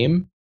a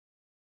game.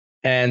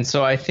 And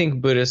so I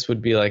think Buddhists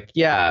would be like,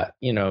 yeah,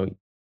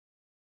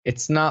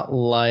 it's not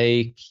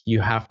like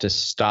you have to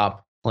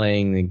stop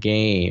playing the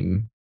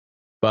game,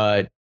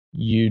 but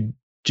you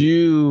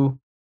do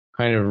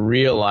kind of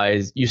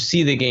realize you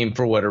see the game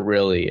for what it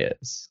really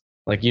is.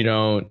 Like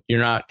you're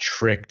not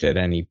tricked at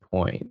any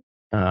point.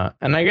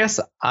 And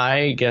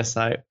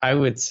I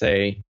would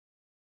say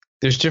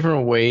there's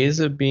different ways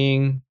of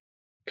being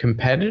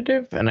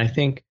competitive. And I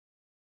think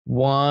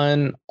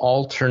one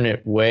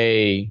alternate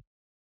way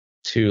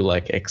to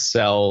like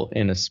excel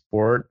in a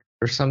sport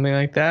or something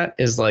like that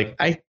is like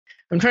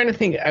I'm trying to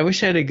think. I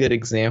wish I had a good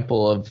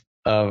example of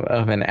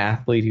an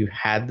athlete who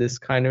had this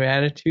kind of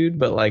attitude,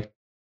 but like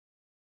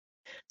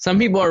some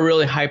people are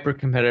really hyper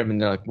competitive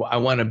and they're like, well, I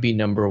want to be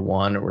number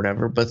one or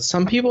whatever. But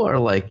some people are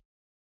like,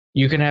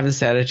 you can have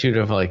this attitude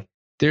of like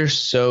they're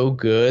so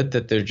good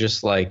that they're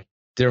just like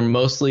they're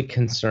mostly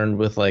concerned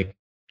with like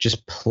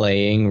just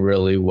playing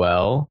really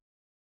well,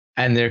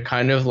 and they're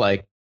kind of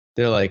like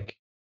they're like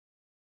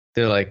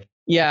they're like,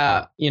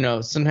 yeah,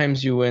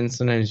 sometimes you win,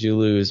 sometimes you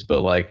lose,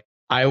 but like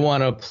I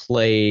want to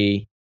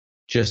play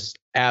just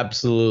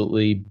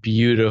absolutely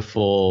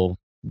beautiful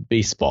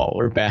baseball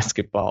or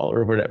basketball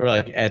or whatever,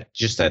 like at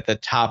the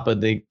top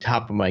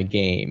of my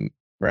game,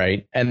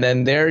 right? And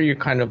then there you're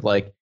kind of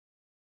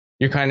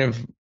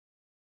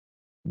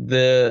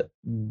the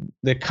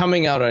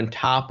coming out on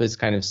top is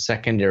kind of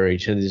secondary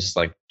to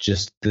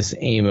just this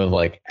aim of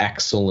like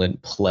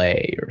excellent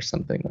play or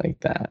something like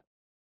that.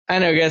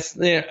 And I guess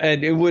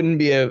it wouldn't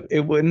be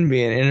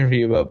an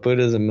interview about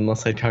Buddhism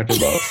unless I talked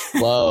about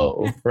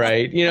flow,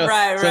 right?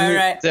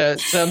 Right.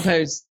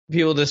 Sometimes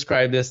people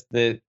describe this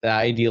the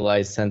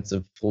idealized sense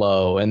of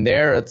flow, and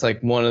there it's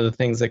like one of the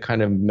things that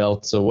kind of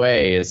melts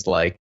away is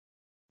like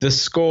the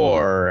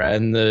score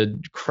and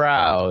the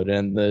crowd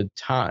and the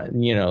time,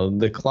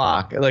 the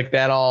clock, like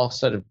that all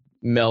sort of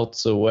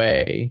melts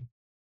away.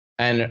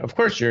 And of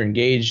course, you're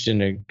engaged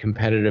in a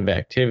competitive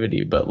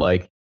activity, but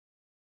like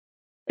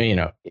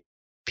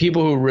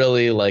people who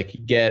really like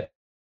get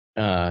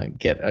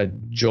a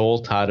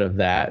jolt out of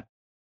that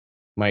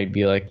might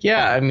be like,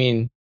 yeah, I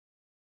mean,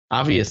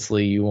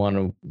 obviously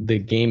the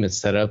game is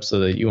set up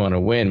so that you want to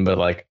win, but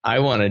like I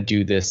want to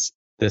do this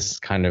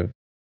kind of,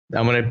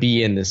 I want to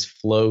be in this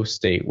flow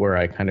state where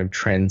I kind of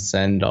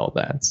transcend all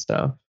that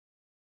stuff.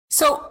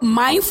 So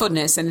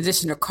mindfulness, in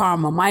addition to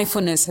karma,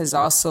 mindfulness has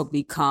also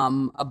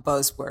become a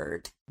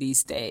buzzword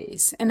these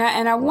days. And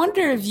I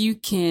wonder if you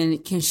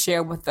can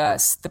share with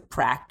us the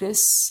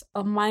practice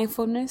of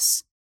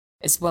mindfulness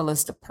as well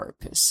as the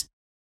purpose.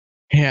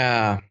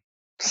 Yeah.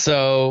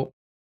 So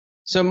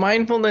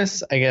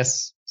mindfulness, I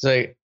guess,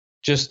 so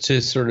just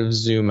to sort of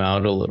zoom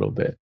out a little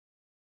bit,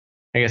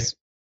 I guess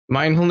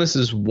mindfulness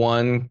is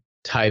one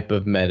type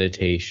of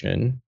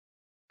meditation,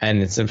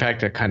 and it's in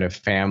fact a kind of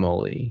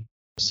family.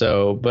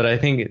 So, but I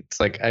think it's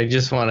like, I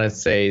just want to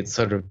say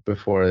sort of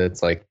before,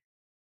 it's like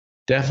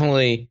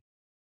definitely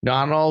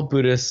not all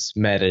Buddhists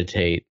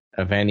meditate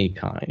of any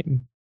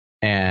kind,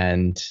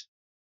 and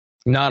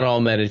not all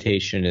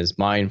meditation is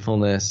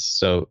mindfulness.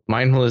 So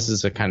mindfulness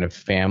is a kind of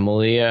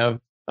family of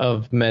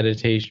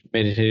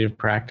meditative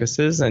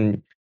practices,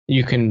 and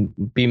you can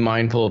be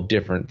mindful of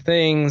different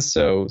things.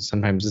 So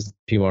sometimes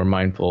people are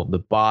mindful of the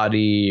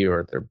body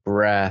or their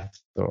breath,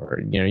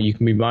 or you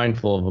can be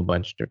mindful of a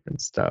bunch of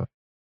different stuff.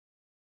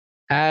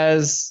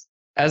 As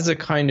a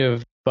kind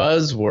of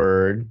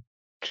buzzword,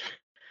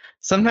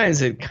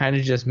 sometimes it kind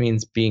of just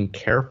means being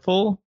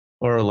careful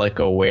or like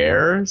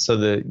aware, so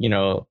that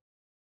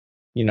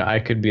I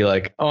could be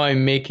like, oh,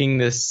 I'm making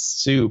this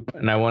soup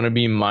and I want to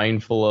be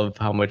mindful of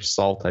how much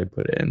salt I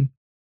put in.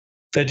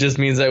 That just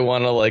means I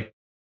want to like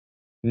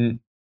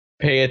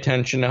pay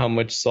attention to how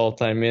much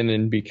salt I'm in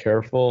and be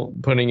careful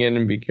putting in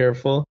and be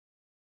careful.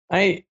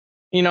 I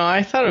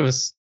thought it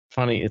was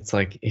funny. It's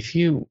like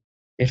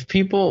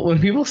when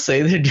people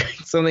say they're doing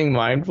something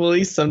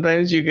mindfully,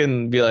 sometimes you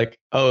can be like,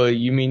 oh,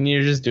 you mean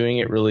you're just doing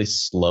it really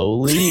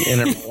slowly in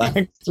a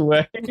relaxed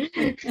way?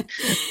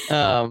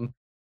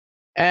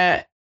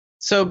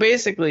 So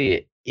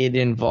basically it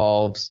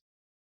involves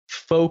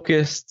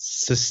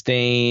focused,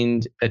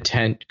 sustained,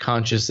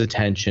 conscious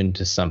attention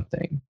to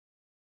something.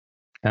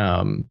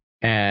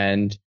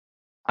 And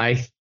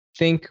I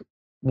think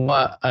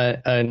what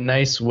a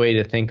nice way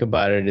to think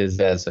about it is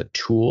as a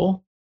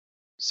tool.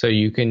 So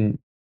you can,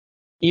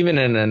 even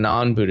in a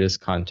non-Buddhist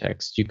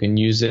context, you can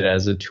use it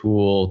as a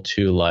tool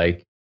to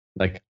like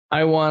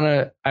I want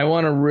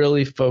to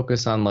really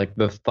focus on like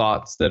the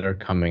thoughts that are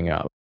coming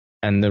up.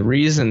 And the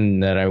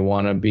reason that I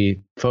want to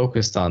be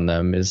focused on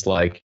them is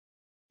like,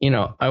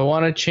 I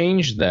want to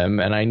change them,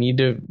 and I need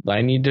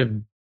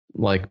to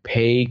like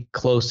pay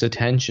close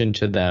attention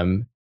to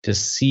them to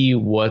see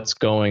what's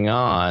going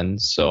on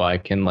so I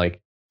can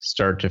like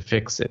start to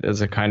fix it.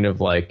 As a kind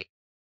of like,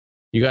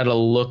 you got to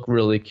look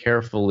really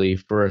carefully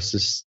for a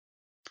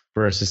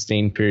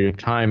sustained period of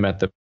time at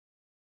the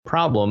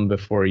problem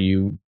before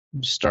you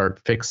start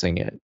fixing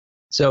it.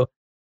 So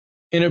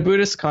in a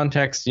Buddhist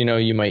context,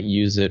 you might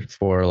use it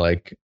for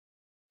like,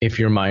 if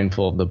you're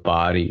mindful of the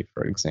body,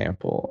 for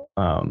example,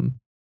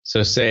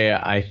 So say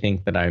I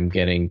think that I'm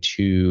getting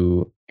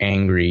too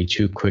angry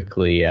too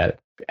quickly at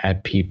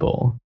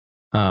people.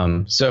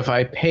 So if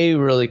I pay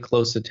really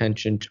close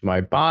attention to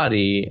my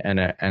body and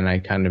I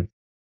kind of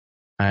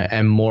I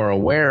am more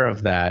aware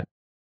of that,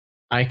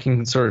 I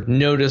can sort of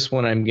notice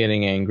when I'm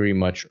getting angry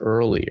much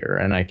earlier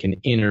and I can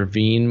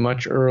intervene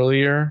much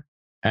earlier.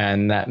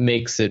 And that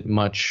makes it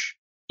much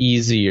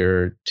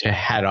easier to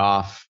head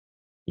off,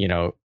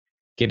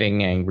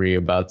 getting angry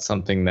about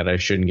something that I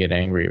shouldn't get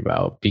angry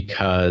about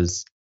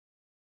because,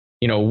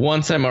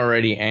 once I'm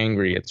already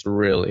angry, it's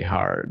really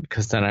hard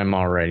because then I'm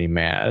already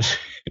mad.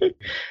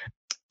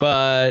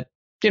 But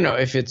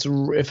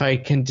if I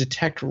can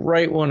detect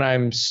right when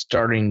I'm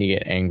starting to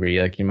get angry,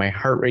 like my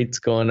heart rate's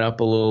going up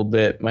a little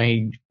bit,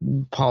 my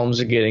palms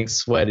are getting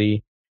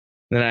sweaty,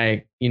 then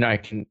I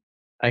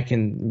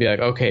can be like,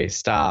 okay,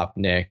 stop,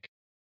 Nick.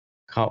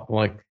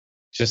 Like,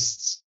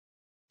 just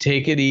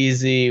take it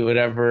easy,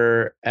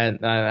 whatever.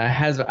 And I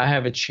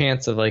have a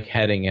chance of like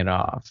heading it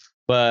off.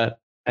 But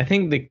I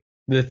think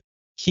the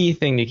key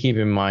thing to keep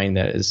in mind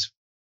that is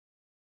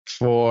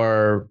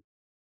for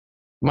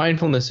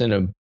mindfulness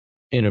in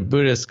a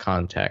Buddhist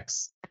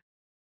context,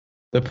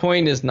 the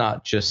point is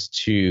not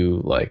just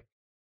to like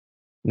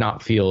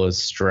not feel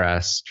as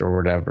stressed or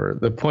whatever.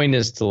 The point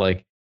is to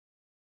like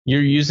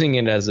you're using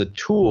it as a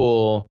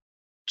tool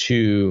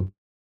to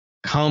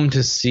come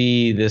to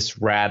see this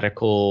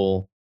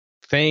radical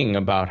thing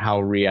about how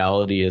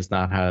reality is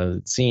not how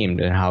it seemed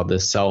and how the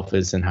self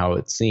isn't how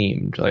it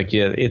seemed. Like,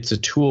 yeah, it's a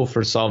tool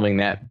for solving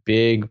that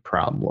big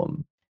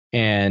problem.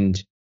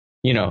 And,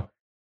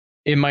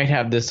 it might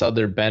have this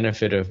other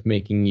benefit of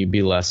making you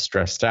be less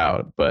stressed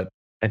out. But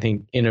I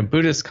think in a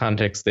Buddhist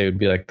context, they would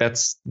be like,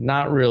 that's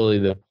not really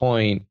the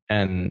point,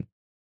 and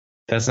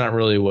that's not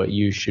really what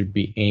you should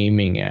be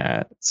aiming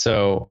at.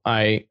 So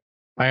I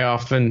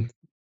often,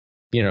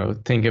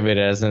 think of it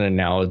as an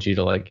analogy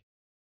to like,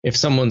 if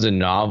someone's a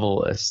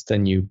novelist,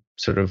 then you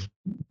sort of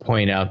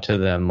point out to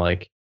them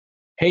like,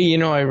 hey,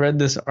 I read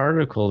this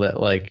article that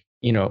like,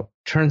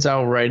 turns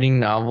out writing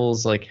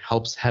novels like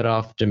helps head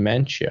off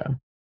dementia.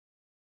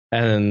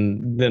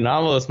 And the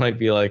novelist might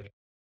be like,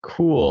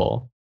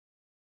 cool,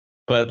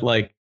 but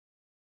like,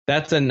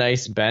 that's a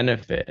nice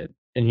benefit.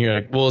 And you're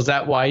like, well, is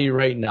that why you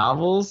write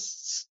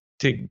novels?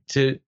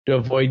 To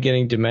avoid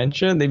getting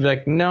dementia? And they'd be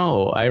like,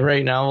 no, I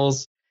write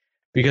novels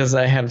because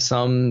I have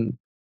some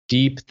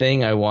deep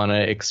thing I want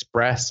to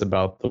express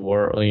about the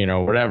world,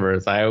 whatever.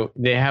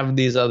 They have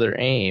these other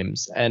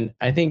aims. And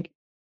I think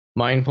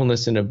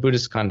mindfulness in a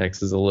Buddhist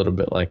context is a little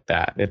bit like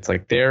that. It's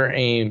like their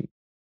aim,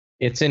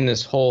 it's in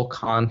this whole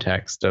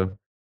context of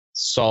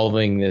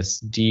solving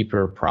this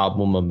deeper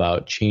problem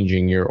about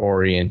changing your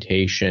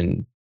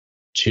orientation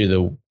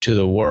to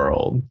the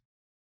world.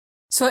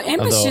 So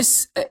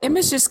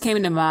image just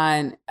came to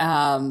mind,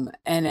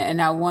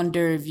 and I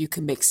wonder if you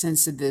can make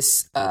sense of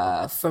this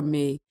for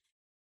me.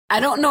 I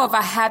don't know if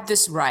I have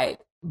this right,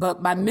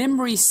 but my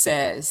memory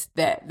says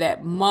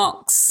that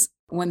monks,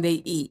 when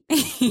they eat,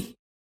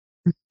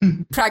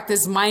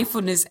 practice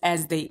mindfulness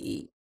as they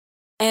eat.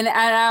 And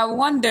I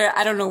wonder,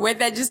 I don't know where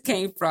that just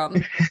came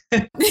from.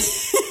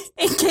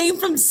 It came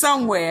from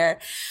somewhere.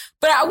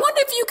 But I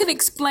wonder if you can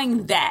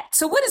explain that.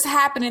 So what is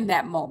happening in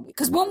that moment?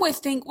 Because one would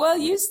think, well,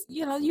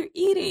 you're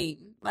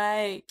eating.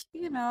 Like,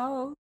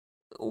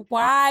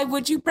 why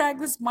would you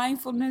practice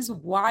mindfulness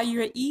while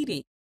you're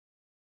eating?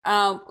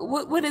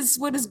 What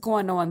is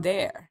going on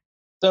there?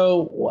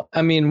 So,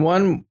 I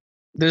mean,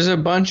 there's a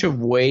bunch of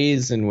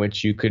ways in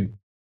which you could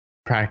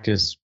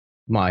practice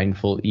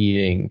mindful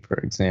eating, for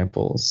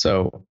example.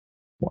 So,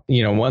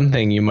 one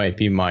thing you might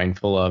be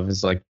mindful of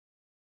is like,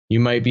 you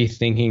might be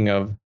thinking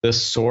of the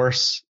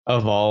source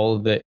of all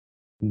the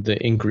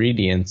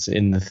ingredients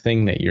in the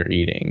thing that you're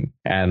eating.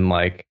 And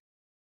like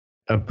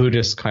a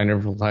Buddhist kind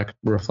of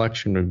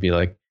reflection would be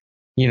like,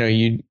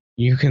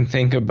 you can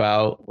think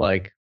about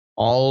like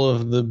all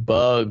of the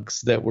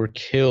bugs that were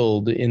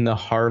killed in the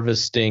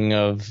harvesting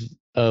of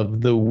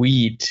the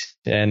wheat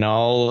and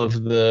all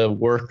of the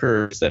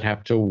workers that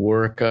have to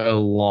work a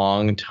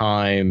long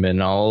time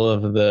and all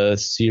of the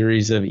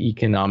series of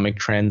economic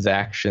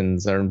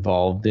transactions are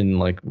involved in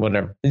like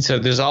whatever. And so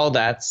there's all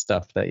that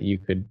stuff that you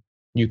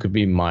could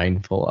be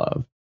mindful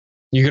of.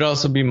 You could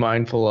also be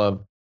mindful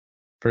of,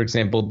 for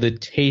example, the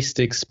taste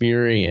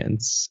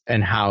experience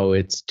and how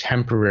it's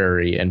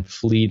temporary and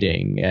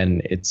fleeting,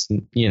 and it's,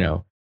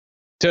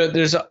 so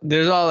there's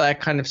all that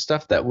kind of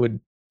stuff that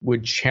would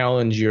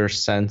challenge your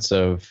sense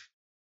of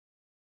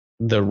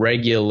the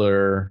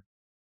regular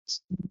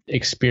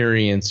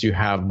experience you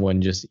have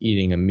when just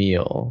eating a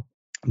meal.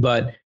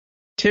 But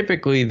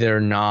typically they're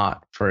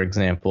not, for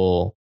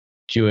example,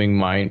 doing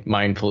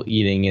mindful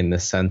eating in the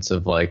sense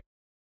of like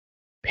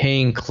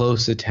paying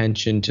close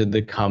attention to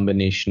the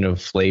combination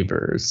of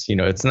flavors.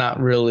 It's not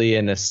really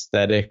an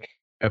aesthetic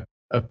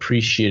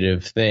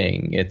appreciative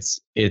thing.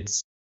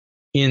 It's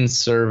in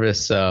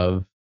service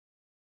of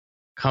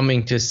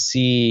coming to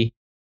see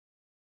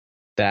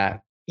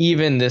that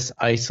even this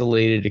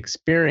isolated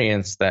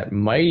experience that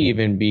might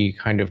even be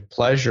kind of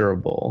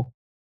pleasurable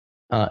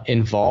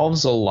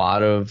involves a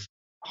lot of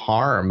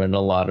harm and a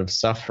lot of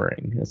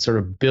suffering. It's sort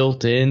of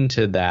built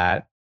into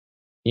that,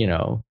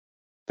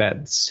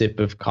 that sip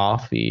of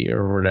coffee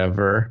or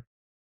whatever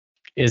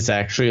is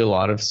actually a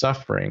lot of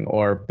suffering,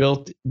 or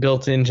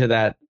built into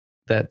that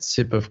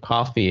sip of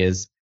coffee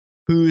is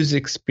who's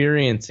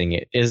experiencing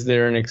it. Is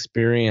there an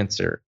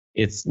experiencer?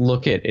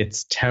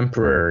 It's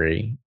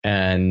temporary,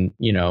 and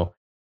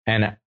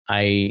and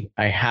I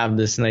have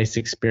this nice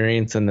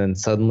experience, and then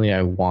suddenly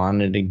I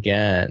want it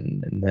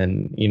again, and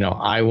then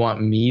I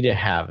want me to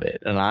have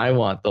it, and I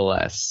want the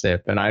last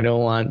sip, and I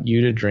don't want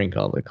you to drink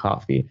all the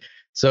coffee.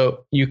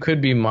 So you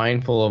could be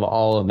mindful of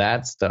all of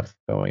that stuff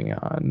going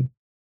on.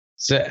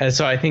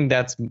 So I think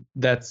that's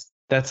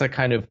a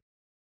kind of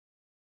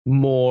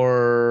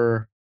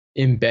more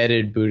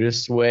embedded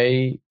Buddhist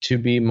way to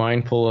be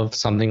mindful of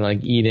something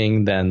like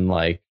eating than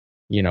like,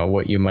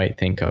 what you might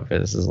think of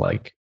as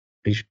like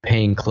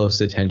paying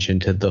close attention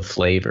to the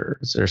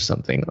flavors or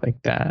something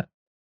like that.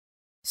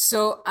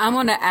 So I'm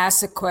going to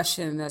ask a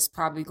question that's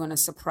probably going to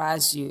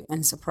surprise you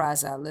and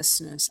surprise our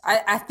listeners.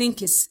 I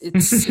think it's a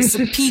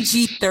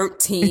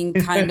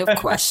PG-13 kind of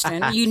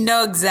question. You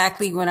know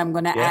exactly what I'm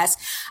going to ask.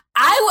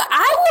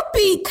 I would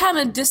be kind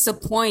of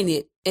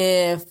disappointed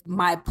if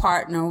my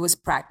partner was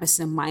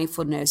practicing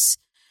mindfulness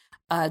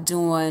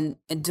doing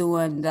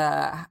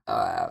the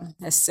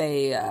let's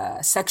say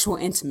sexual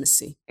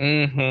intimacy.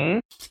 Mm-hmm.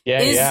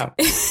 Yeah.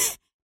 Is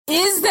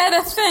that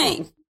a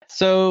thing?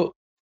 So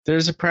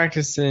there's a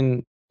practice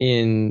so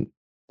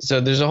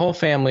there's a whole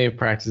family of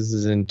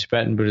practices in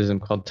Tibetan Buddhism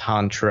called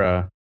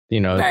Tantra.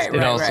 It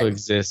also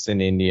exists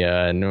in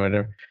India and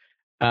whatever.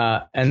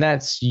 And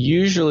that's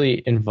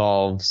usually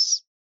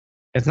involves,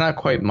 it's not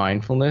quite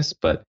mindfulness,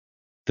 but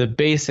the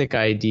basic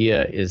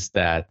idea is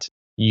that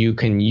you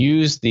can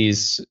use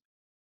these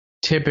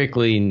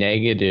typically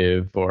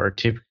negative or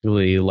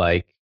typically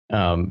like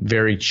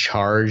very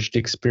charged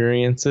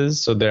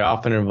experiences. So they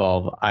often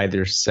involve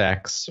either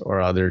sex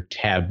or other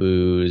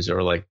taboos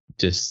or like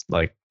just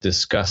like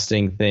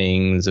disgusting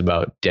things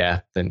about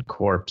death and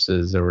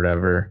corpses or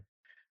whatever.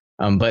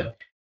 But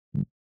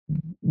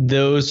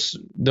those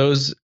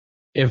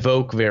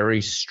evoke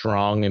very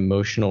strong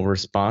emotional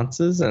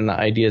responses. And the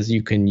idea is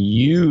you can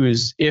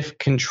use, if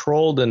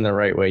controlled in the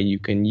right way, you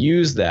can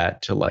use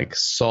that to like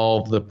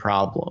solve the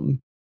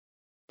problem.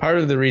 Part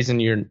of the reason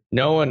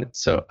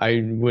so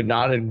I would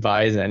not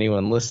advise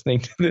anyone listening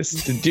to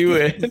this to do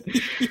it,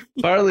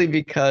 partly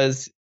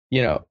because,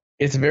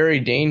 it's very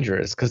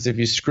dangerous, because if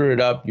you screw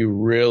it up, you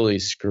really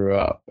screw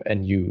up,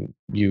 and you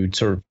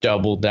sort of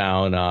double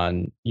down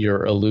on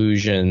your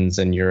illusions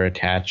and your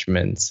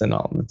attachments and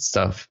all that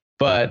stuff.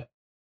 But,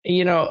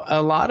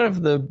 a lot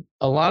of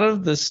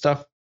the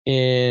stuff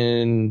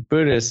in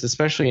Buddhists,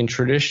 especially in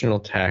traditional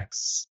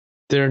texts,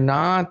 they're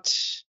not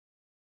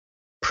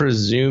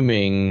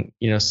presuming,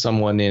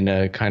 someone in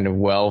a kind of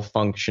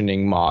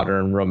well-functioning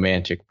modern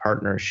romantic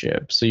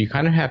partnership. So you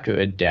kind of have to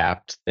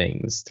adapt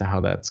things to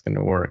how that's going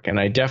to work. And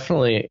you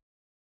definitely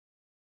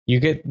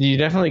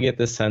get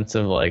the sense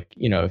of like,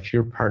 if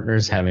your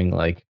partner's having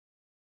like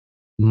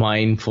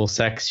mindful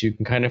sex, you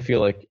can kind of feel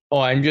like,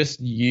 oh, I'm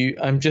just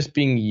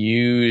being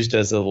used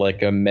as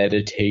a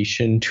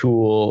meditation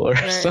tool or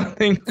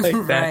something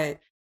like that. Right.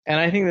 And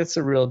I think that's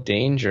a real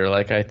danger.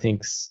 Like, I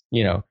think,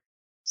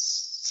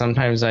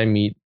 sometimes I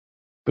meet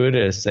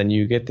Buddhists and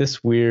you get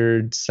this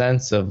weird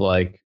sense of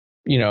like,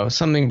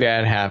 something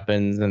bad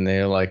happens and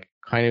they're like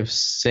kind of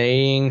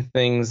saying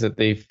things that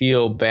they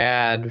feel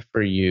bad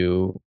for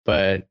you,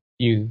 but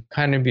you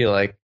kind of be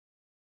like,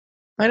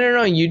 I don't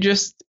know, you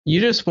just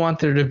want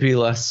there to be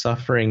less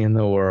suffering in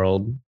the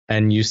world,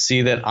 and you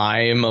see that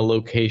I am a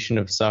location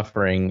of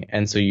suffering,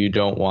 and so you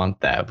don't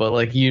want that. But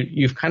like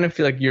you kind of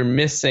feel like you're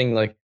missing,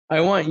 like, I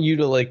want you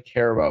to like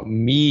care about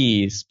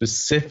me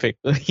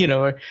specifically,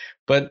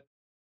 but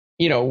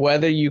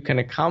whether you can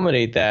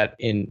accommodate that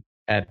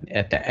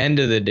at the end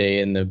of the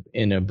day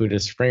in a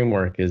Buddhist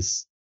framework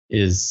is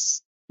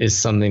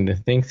something to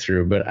think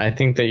through. But I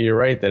think that you're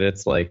right, that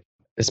it's like,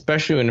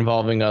 especially when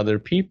involving other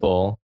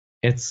people,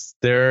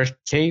 there are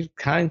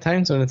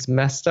times when it's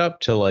messed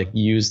up to like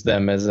use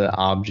them as an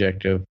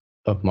object of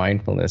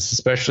mindfulness,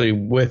 especially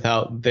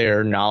without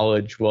their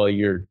knowledge while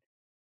you're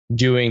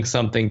doing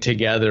something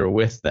together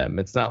with them.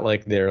 It's not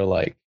like they're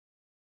like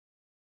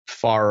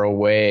far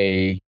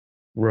away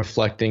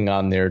reflecting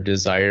on their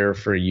desire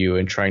for you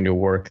and trying to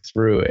work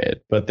through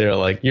it, but they're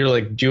like, you're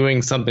like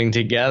doing something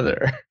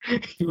together.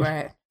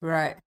 Right.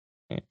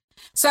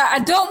 So I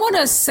don't want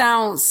to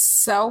sound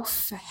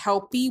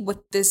self-helpy with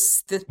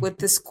this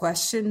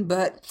question,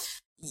 but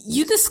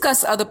you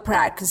discuss other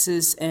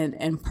practices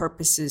and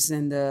purposes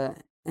in the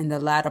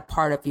latter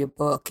part of your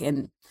book,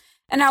 and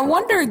I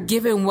wonder,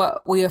 given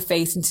what we are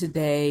facing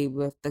today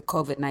with the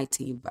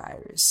COVID-19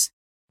 virus,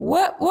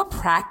 what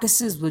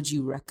practices would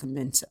you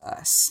recommend to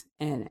us,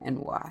 and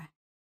why?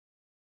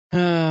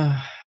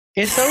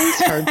 It's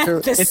always hard to.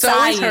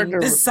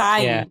 The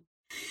sighing. Yeah.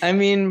 I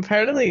mean,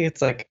 partly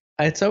it's like,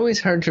 it's always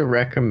hard to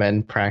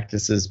recommend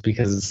practices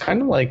because it's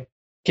kind of like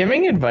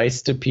giving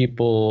advice to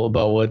people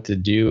about what to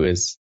do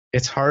is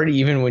it's hard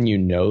even when you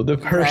know the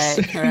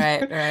person.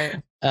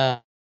 Right. uh,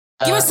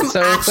 Give us some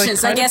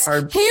options, I guess.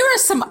 Hard. Here are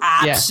some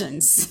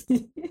options.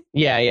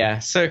 Yeah.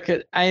 So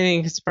I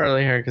think it's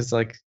partly hard because,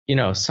 like, you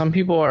know, some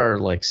people are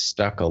like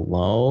stuck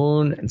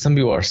alone and some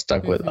people are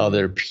stuck with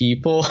other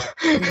people.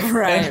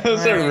 Right. And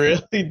those are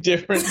really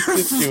different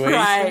situations.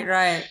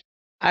 Right.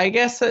 I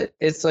guess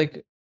it's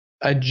like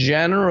a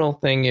general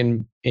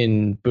thing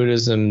in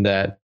Buddhism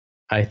that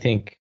I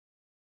think,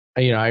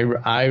 you know,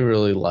 I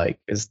really like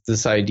is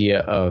this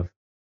idea of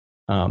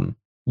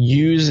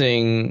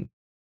using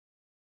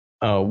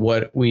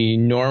what we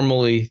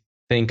normally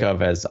think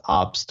of as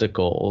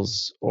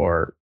obstacles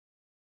or,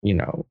 you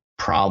know,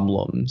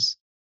 problems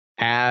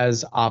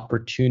as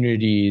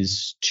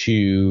opportunities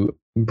to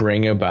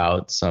bring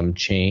about some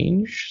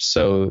change.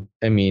 So,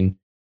 I mean,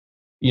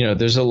 you know,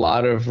 there's a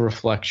lot of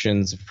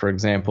reflections, for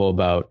example,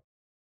 about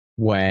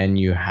when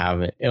you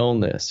have an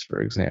illness, for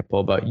example,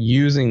 about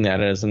using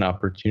that as an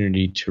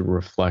opportunity to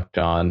reflect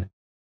on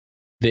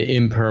the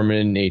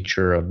impermanent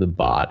nature of the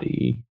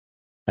body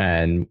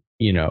and,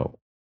 you know,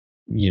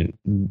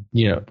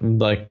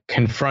 like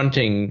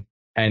confronting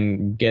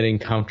and getting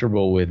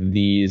comfortable with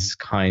these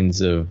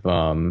kinds of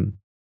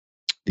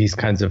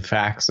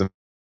facts of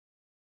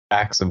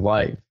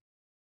life.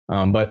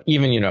 But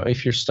even, you know,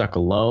 if you're stuck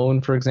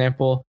alone, for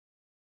example,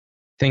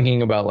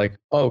 thinking about like,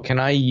 oh, can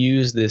I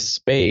use this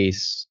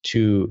space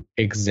to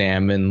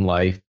examine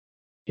life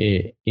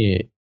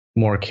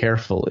more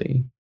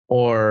carefully?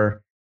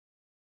 Or,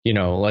 you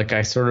know, like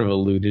I sort of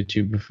alluded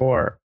to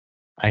before,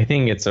 I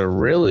think it's a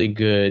really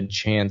good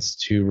chance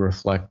to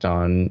reflect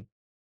on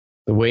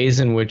the ways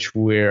in which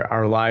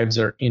our lives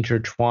are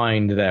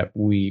intertwined that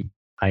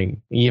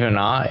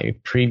I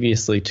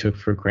previously took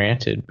for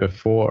granted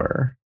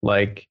before.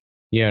 Like,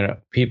 you know,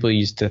 people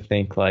used to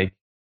think like,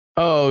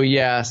 oh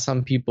yeah,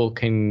 some people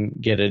can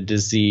get a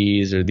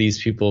disease or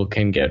these people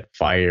can get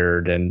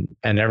fired and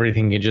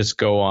everything can just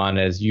go on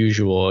as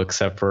usual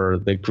except for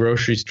the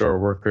grocery store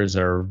workers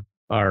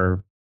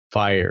are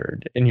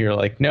fired. And you're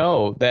like,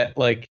 no, that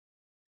like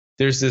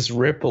there's this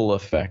ripple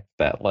effect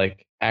that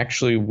like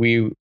actually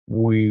we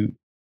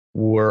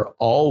were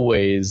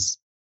always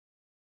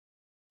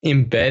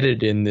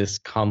embedded in this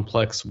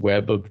complex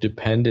web of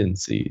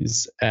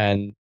dependencies.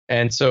 And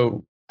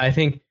so I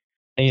think,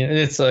 and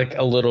it's like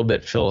a little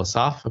bit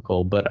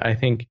philosophical, but I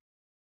think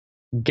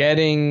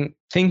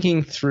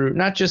thinking through,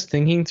 not just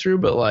thinking through,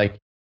 but like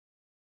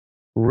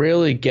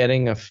really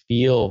getting a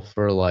feel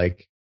for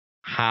like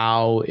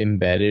how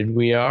embedded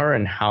we are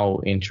and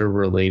how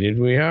interrelated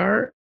we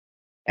are,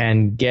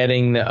 and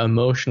getting the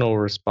emotional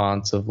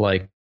response of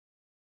like,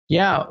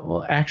 yeah,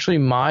 well, actually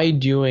my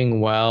doing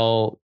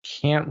well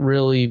can't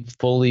really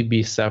fully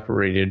be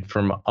separated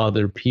from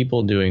other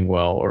people doing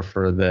well or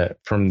from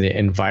the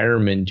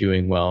environment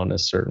doing well in a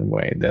certain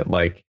way. That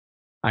like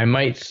I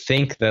might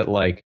think that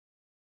like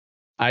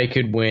I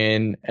could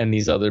win and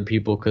these other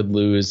people could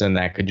lose and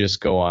that could just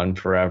go on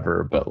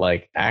forever, but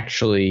like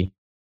actually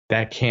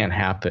that can't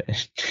happen.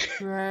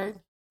 Right.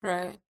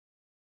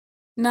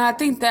 No, I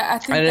think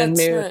that's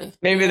right.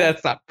 Maybe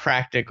that's not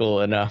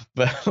practical enough,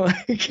 but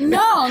like No,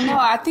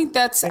 I think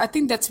that's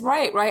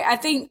right. I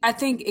think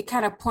it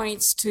kind of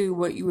points to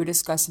what you were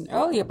discussing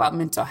earlier about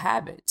mental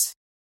habits,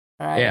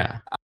 right? Yeah.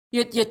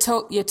 You're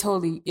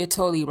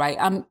totally right.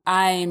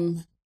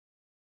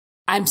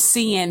 I'm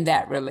seeing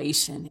that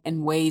relation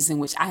in ways in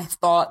which I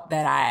thought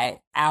that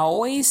I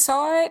always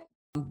saw it,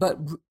 but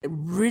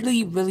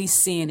really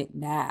seeing it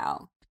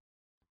now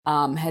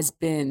has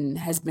been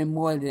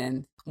more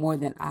than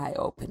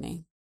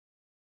eye-opening.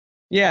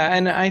 Yeah,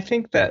 and I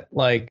think that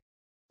like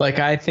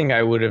I think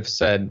I would have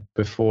said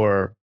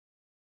before,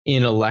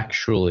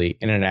 intellectually,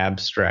 in an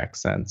abstract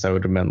sense, I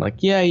would have been like,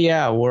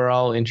 yeah, we're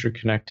all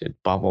interconnected,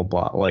 blah blah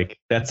blah. Like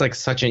that's like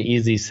such an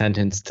easy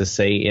sentence to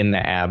say in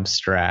the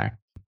abstract,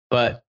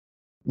 but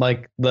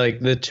like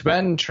the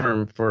Tibetan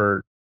term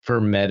for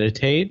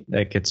meditate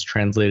that gets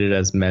translated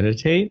as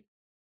meditate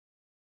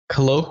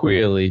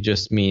colloquially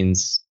just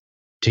means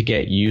to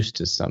get used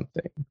to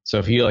something. So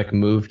if you like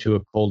move to a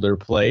colder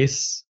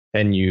place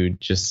and you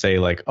just say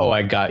like, oh,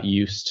 I got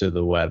used to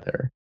the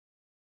weather.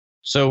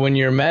 So when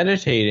you're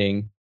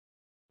meditating,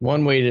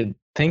 one way to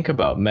think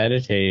about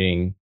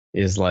meditating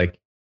is like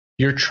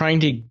you're trying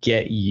to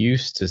get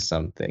used to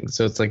something.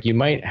 So it's like you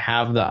might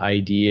have the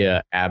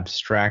idea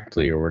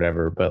abstractly or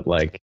whatever, but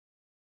like,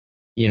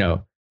 you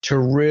know, to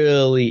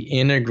really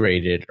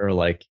integrate it or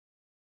like,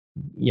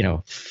 you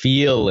know,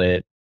 feel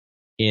it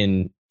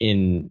in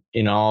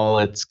all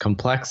its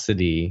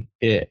complexity,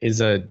 it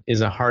is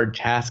a hard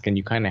task, and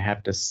you kind of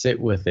have to sit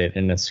with it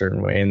in a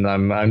certain way. And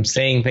I'm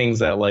saying things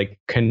that like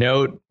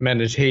connote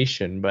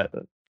meditation, but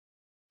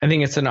I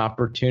think it's an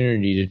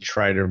opportunity to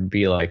try to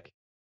be like,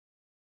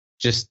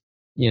 just,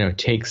 you know,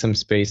 take some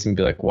space and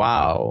be like,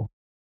 wow,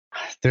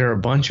 there are a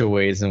bunch of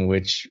ways in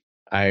which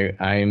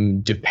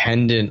I'm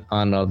dependent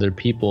on other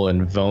people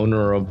and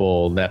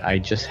vulnerable that I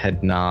just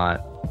had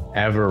not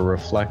ever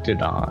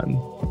reflected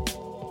on.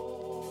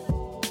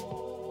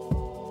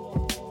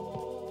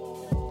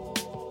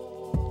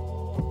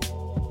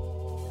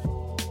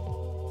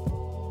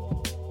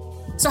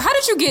 So how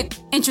did you get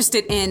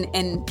interested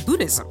in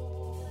Buddhism?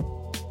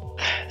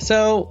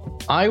 So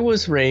I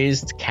was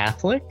raised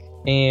Catholic,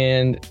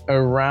 and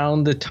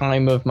around the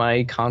time of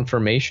my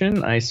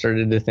confirmation, I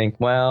started to think,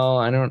 well,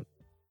 I don't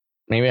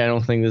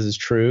think this is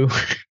true.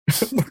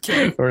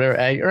 Okay. Or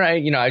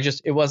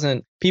it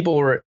wasn't, people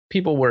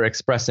were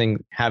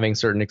expressing having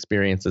certain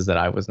experiences that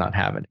I was not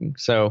having.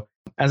 So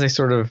as I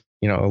sort of,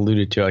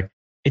 alluded to, like,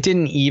 it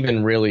didn't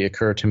even really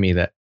occur to me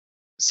that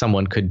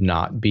someone could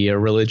not be a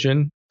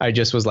religion. I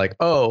just was like,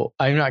 oh,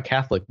 I'm not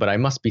Catholic, but I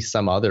must be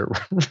some other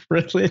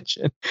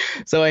religion.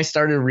 So I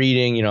started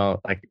reading, I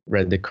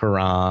read the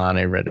Quran.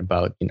 I read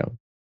about,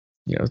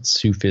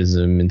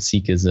 Sufism and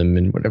Sikhism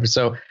and whatever.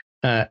 So,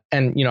 I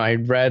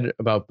read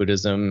about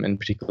Buddhism, and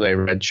particularly I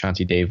read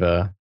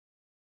Shantideva,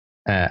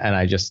 and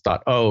I just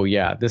thought, oh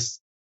yeah,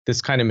 this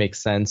kind of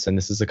makes sense. And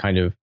this is a kind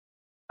of,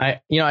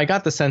 I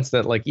got the sense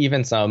that, like,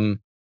 even some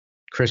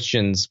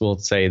Christians will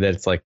say that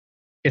it's like,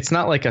 it's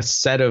not like a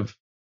set of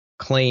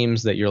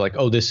claims that you're like,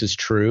 oh, this is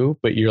true,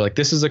 but you're like,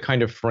 this is a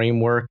kind of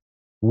framework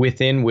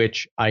within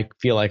which I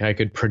feel like I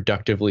could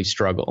productively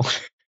struggle.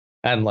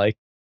 And like,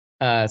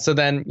 so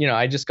then,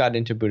 I just got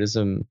into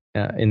Buddhism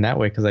in that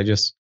way, because I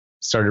just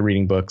started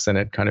reading books and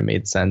it kind of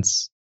made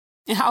sense.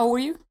 And how old were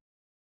you?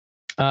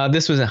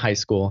 This was in high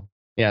school.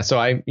 Yeah. So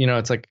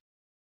it's like,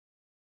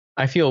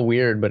 I feel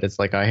weird, but it's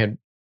like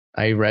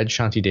I read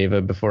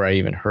Shantideva before I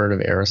even heard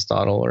of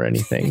Aristotle or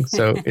anything.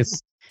 So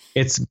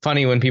it's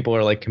funny when people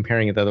are like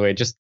comparing it the other way.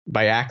 Just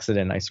by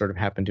accident, I sort of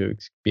happened to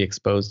be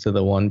exposed to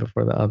the one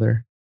before the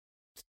other.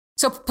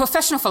 So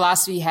professional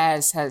philosophy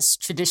has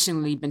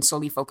traditionally been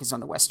solely focused on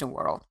the Western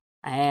world.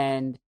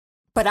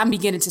 But I'm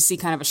beginning to see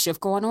kind of a shift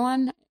going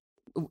on.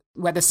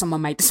 Whether someone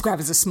might describe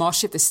it as a small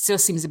shift, there still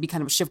seems to be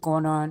kind of a shift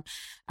going on.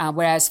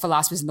 Whereas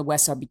philosophers in the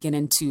West are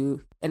beginning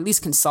to at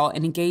least consult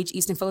and engage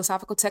Eastern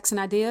philosophical texts and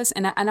ideas.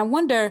 And I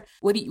wonder,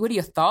 what are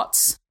your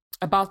thoughts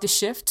about the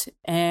shift,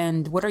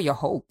 and what are your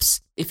hopes,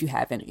 if you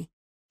have any?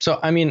 So,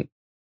 I mean,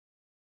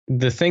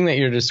 the thing that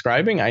you're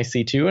describing, I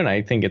see too, and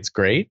I think it's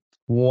great.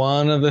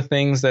 One of the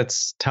things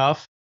that's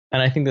tough,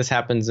 and I think this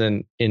happens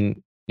in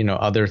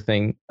other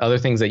things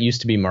that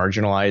used to be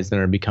marginalized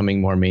and are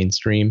becoming more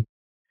mainstream,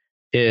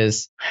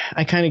 is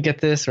I kind of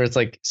get this, where it's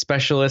like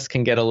specialists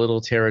can get a little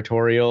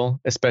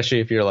territorial, especially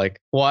if you're like,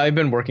 well, I've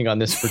been working on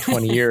this for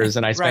 20 years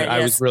and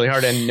I was really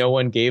hard and no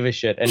one gave a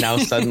shit. And now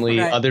suddenly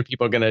right. Other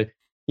people are going to,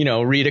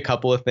 read a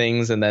couple of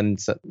things and then,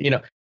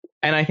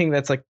 and I think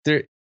that's like,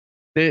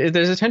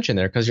 there's a tension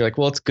there, because you're like,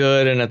 well, it's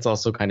good. And it's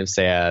also kind of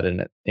sad.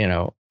 And,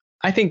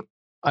 I think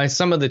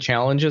some of the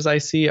challenges I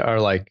see are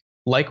like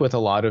with a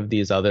lot of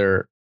these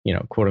other,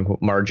 quote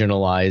unquote,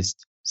 marginalized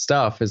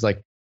stuff, is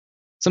like,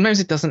 sometimes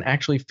it doesn't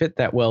actually fit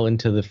that well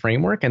into the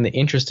framework. And the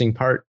interesting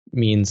part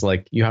means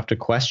like you have to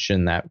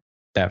question that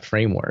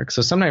framework.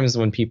 So sometimes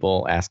when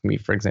people ask me,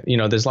 for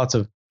example, there's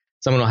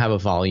someone will have a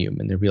volume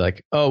and they'll be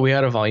like, oh, we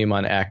had a volume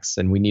on X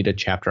and we need a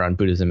chapter on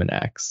Buddhism and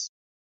X.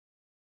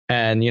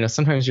 And,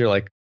 sometimes you're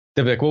like,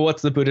 they'll be like, well,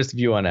 what's the Buddhist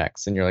view on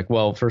X? And you're like,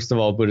 well, first of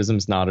all,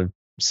 Buddhism's not a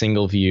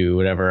single view,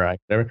 whatever.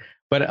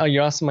 But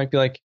you also might be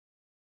like,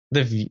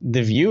 the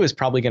view is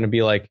probably going to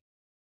be like,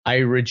 I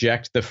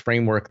reject the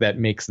framework that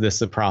makes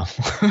this a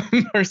problem.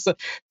 So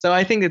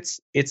I think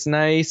it's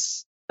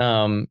nice,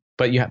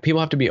 but people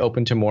have to be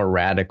open to more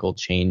radical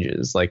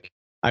changes. Like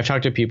I've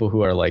talked to people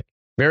who are like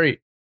very,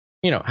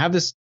 have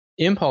this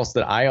impulse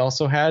that I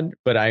also had,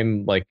 but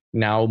I'm like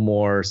now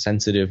more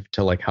sensitive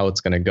to like how it's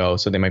going to go.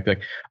 So they might be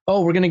like,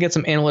 oh, we're going to get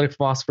some analytic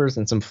philosophers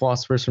and some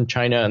philosophers from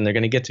China, and they're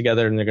going to get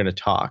together and they're going to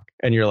talk.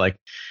 And you're like,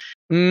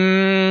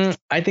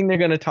 I think they're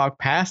going to talk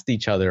past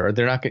each other, or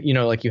they're not,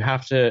 like you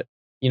have to,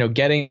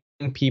 getting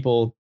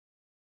people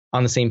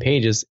on the same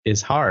page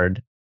is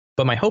hard.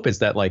 But my hope is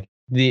that like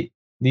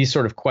these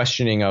sort of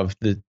questioning of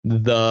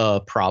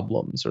the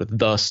problems or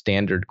the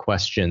standard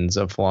questions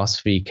of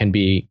philosophy can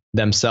be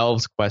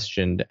themselves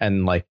questioned,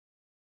 and like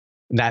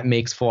that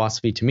makes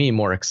philosophy to me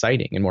more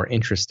exciting and more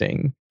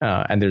interesting.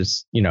 And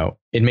there's,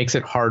 it makes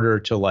it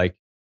harder to like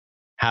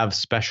have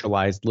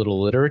specialized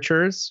little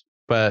literatures,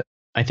 but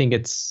I think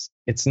it's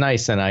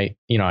nice. And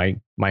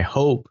my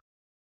hope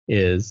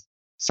is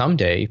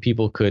someday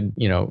people could,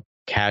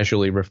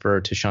 casually refer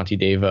to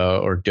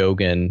Shantideva or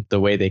Dogen the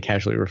way they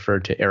casually refer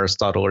to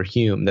Aristotle or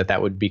Hume,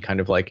 that would be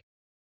kind of like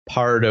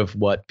part of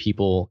what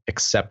people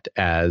accept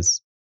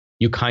as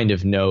you kind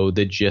of know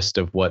the gist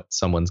of what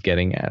someone's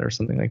getting at or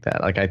something like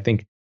that. Like, I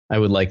think I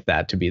would like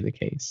that to be the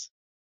case.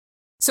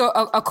 So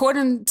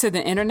according to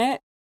the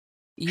internet,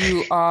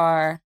 you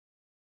are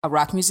a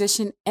rock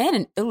musician and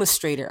an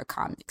illustrator of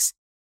comics.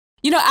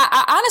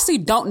 I honestly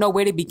don't know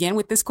where to begin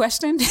with this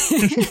question.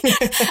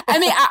 I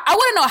mean, I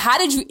want to know, how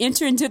did you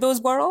enter into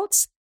those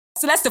worlds?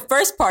 So that's the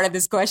first part of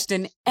this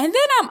question. And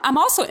then I'm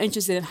also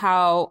interested in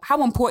how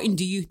important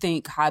do you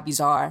think hobbies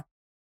are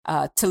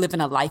to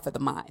living a life of the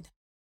mind?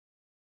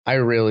 I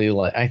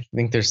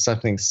think there's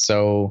something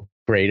so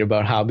great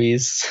about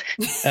hobbies.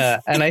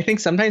 And I think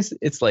sometimes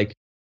it's like,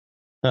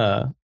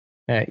 my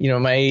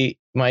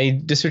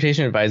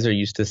dissertation advisor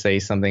used to say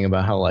something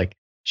about how like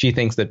she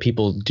thinks that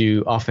people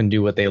often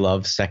do what they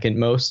love second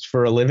most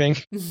for a living.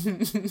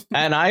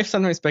 And I've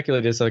sometimes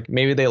speculated it's like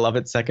maybe they love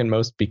it second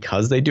most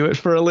because they do it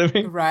for a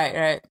living.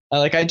 Right.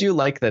 Like I do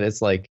like that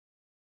it's like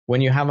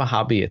when you have a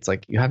hobby, it's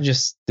like you have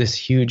just this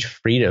huge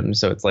freedom.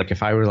 So it's like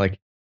if I were like,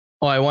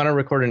 oh, I want to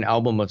record an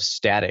album of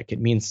Static,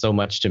 it means so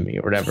much to me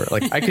or whatever.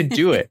 Like I could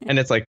do it. And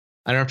it's like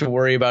I don't have to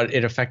worry about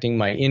it affecting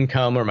my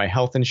income or my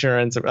health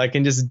insurance. Or I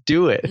can just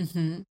do it.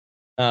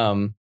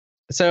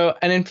 So,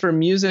 and then for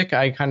music,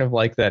 I kind of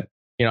like that,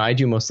 you know, I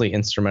do mostly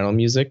instrumental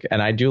music,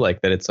 and I do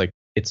like that it's like,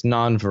 it's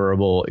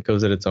non-verbal, it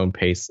goes at its own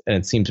pace, and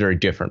it seems very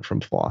different from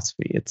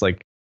philosophy. It's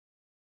like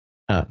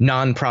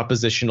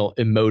non-propositional,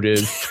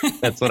 emotive.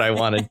 That's what I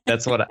wanted.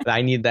 That's what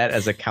I need, that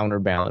as a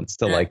counterbalance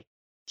to like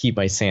keep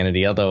my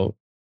sanity. Although,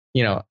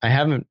 you know,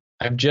 I've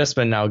just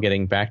been now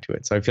getting back to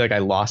it. So I feel like I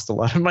lost a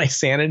lot of my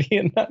sanity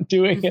in not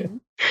doing it.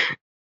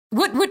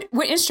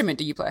 What instrument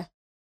do you play?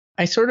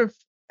 I sort of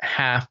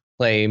half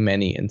play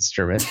many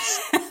instruments.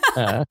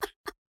 I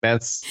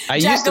used to play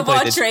Jack of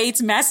all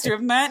trades, master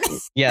of none.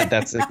 Yeah,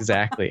 that's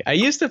exactly. I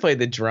used to play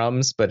the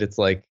drums, but it's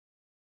like,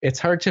 it's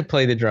hard to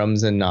play the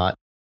drums and not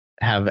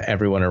have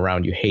everyone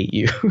around you hate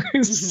you.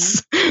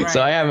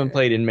 So I haven't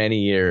played in many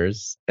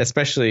years,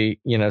 especially,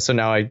 you know, so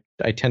now I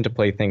tend to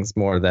play things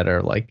more that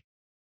are like,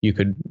 you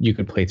could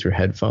play through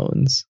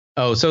headphones.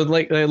 Oh, so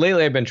like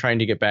lately I've been trying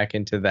to get back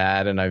into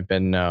that, and I've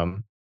been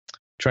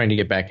trying to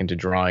get back into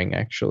drawing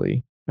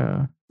actually.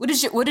 What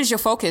is your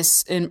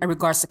focus in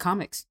regards to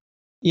comics?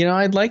 You know,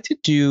 I'd like to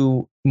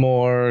do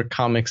more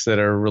comics that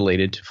are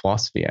related to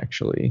philosophy,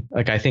 actually.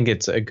 Like, I think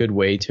it's a good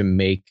way to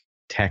make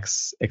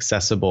texts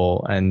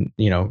accessible. And,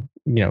 you know,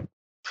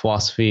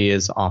 philosophy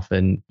is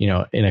often, you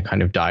know, in a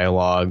kind of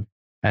dialogue.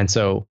 And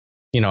so,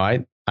 you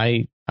know,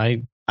 I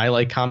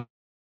like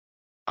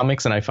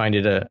comics, and I find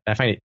it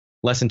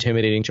less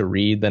intimidating to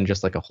read than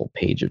just like a whole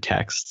page of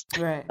text.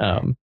 Right.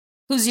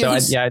 Who's your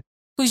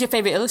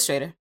favorite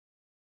illustrator?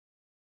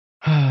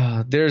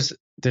 There's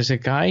a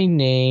guy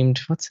named,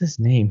 what's his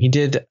name? He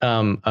did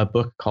a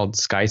book called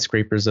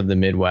Skyscrapers of the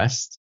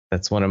Midwest.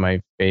 That's one of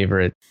my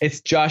favorite. It's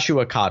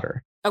Joshua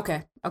Cotter.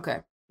 Okay.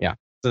 Yeah.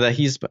 So that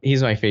he's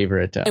my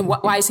favorite. And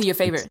why is he your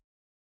favorite?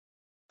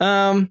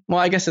 Well,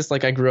 I guess it's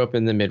like I grew up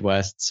in the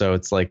Midwest, so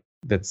it's like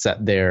that's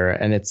set there,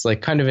 and it's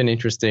like kind of an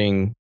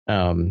interesting,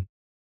 you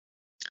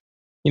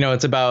know,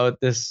 it's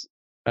about this,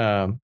 you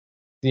know,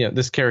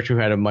 this character who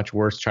had a much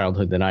worse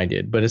childhood than I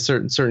did, but it's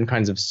certain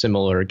kinds of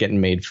similar,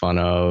 getting made fun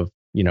of,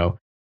 you know,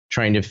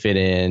 trying to fit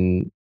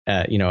in,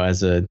 you know,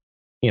 as a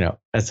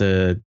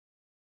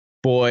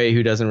boy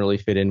who doesn't really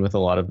fit in with a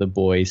lot of the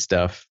boy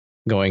stuff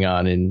going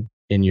on in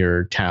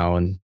your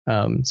town.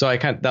 So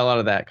a lot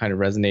of that kind of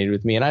resonated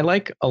with me. And I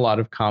like a lot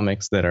of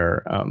comics that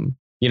are,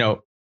 you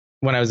know,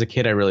 when I was a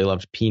kid, I really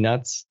loved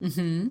Peanuts.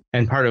 And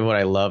part of what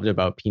I loved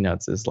about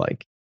Peanuts is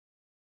like,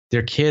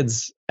 they're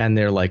kids, and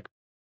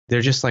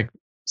they're just like,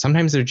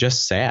 sometimes they're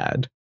just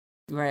sad.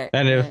 Right.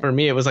 And for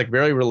me, it was like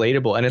very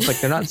relatable. And it's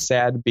like, they're not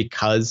sad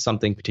because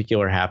something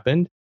particular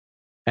happened.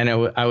 And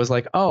I was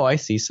like, oh, I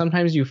see.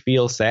 Sometimes you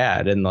feel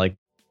sad, and like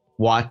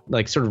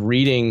sort of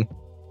reading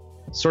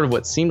sort of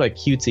what seemed like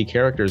cutesy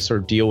characters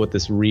sort of deal with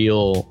this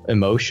real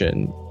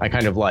emotion I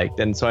kind of liked.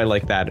 And so I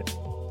like that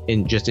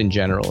in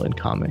general in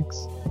comics.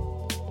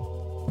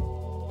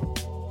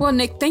 Well,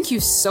 Nic, thank you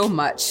so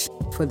much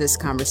for this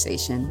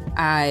conversation.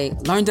 I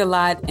learned a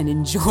lot and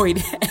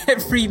enjoyed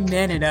every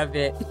minute of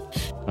it.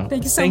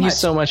 Thank you so much. Thank you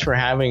so much for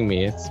having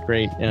me. It's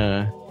great.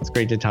 It's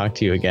great to talk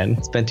to you again.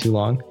 It's been too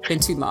long.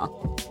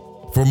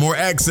 For more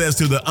access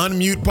to the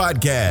Unmute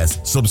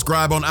podcast,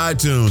 subscribe on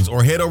iTunes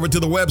or head over to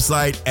the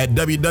website at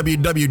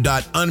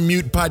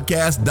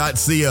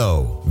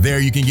www.unmutepodcast.co. There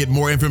you can get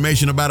more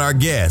information about our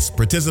guests,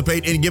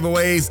 participate in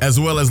giveaways, as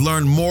well as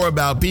learn more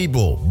about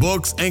people,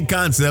 books, and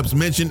concepts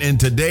mentioned in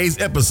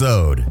today's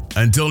episode.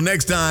 Until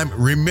next time,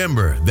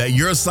 remember that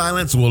your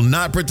silence will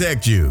not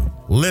protect you.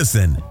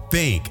 Listen,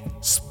 think,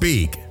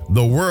 speak.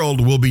 The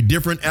world will be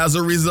different as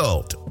a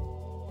result.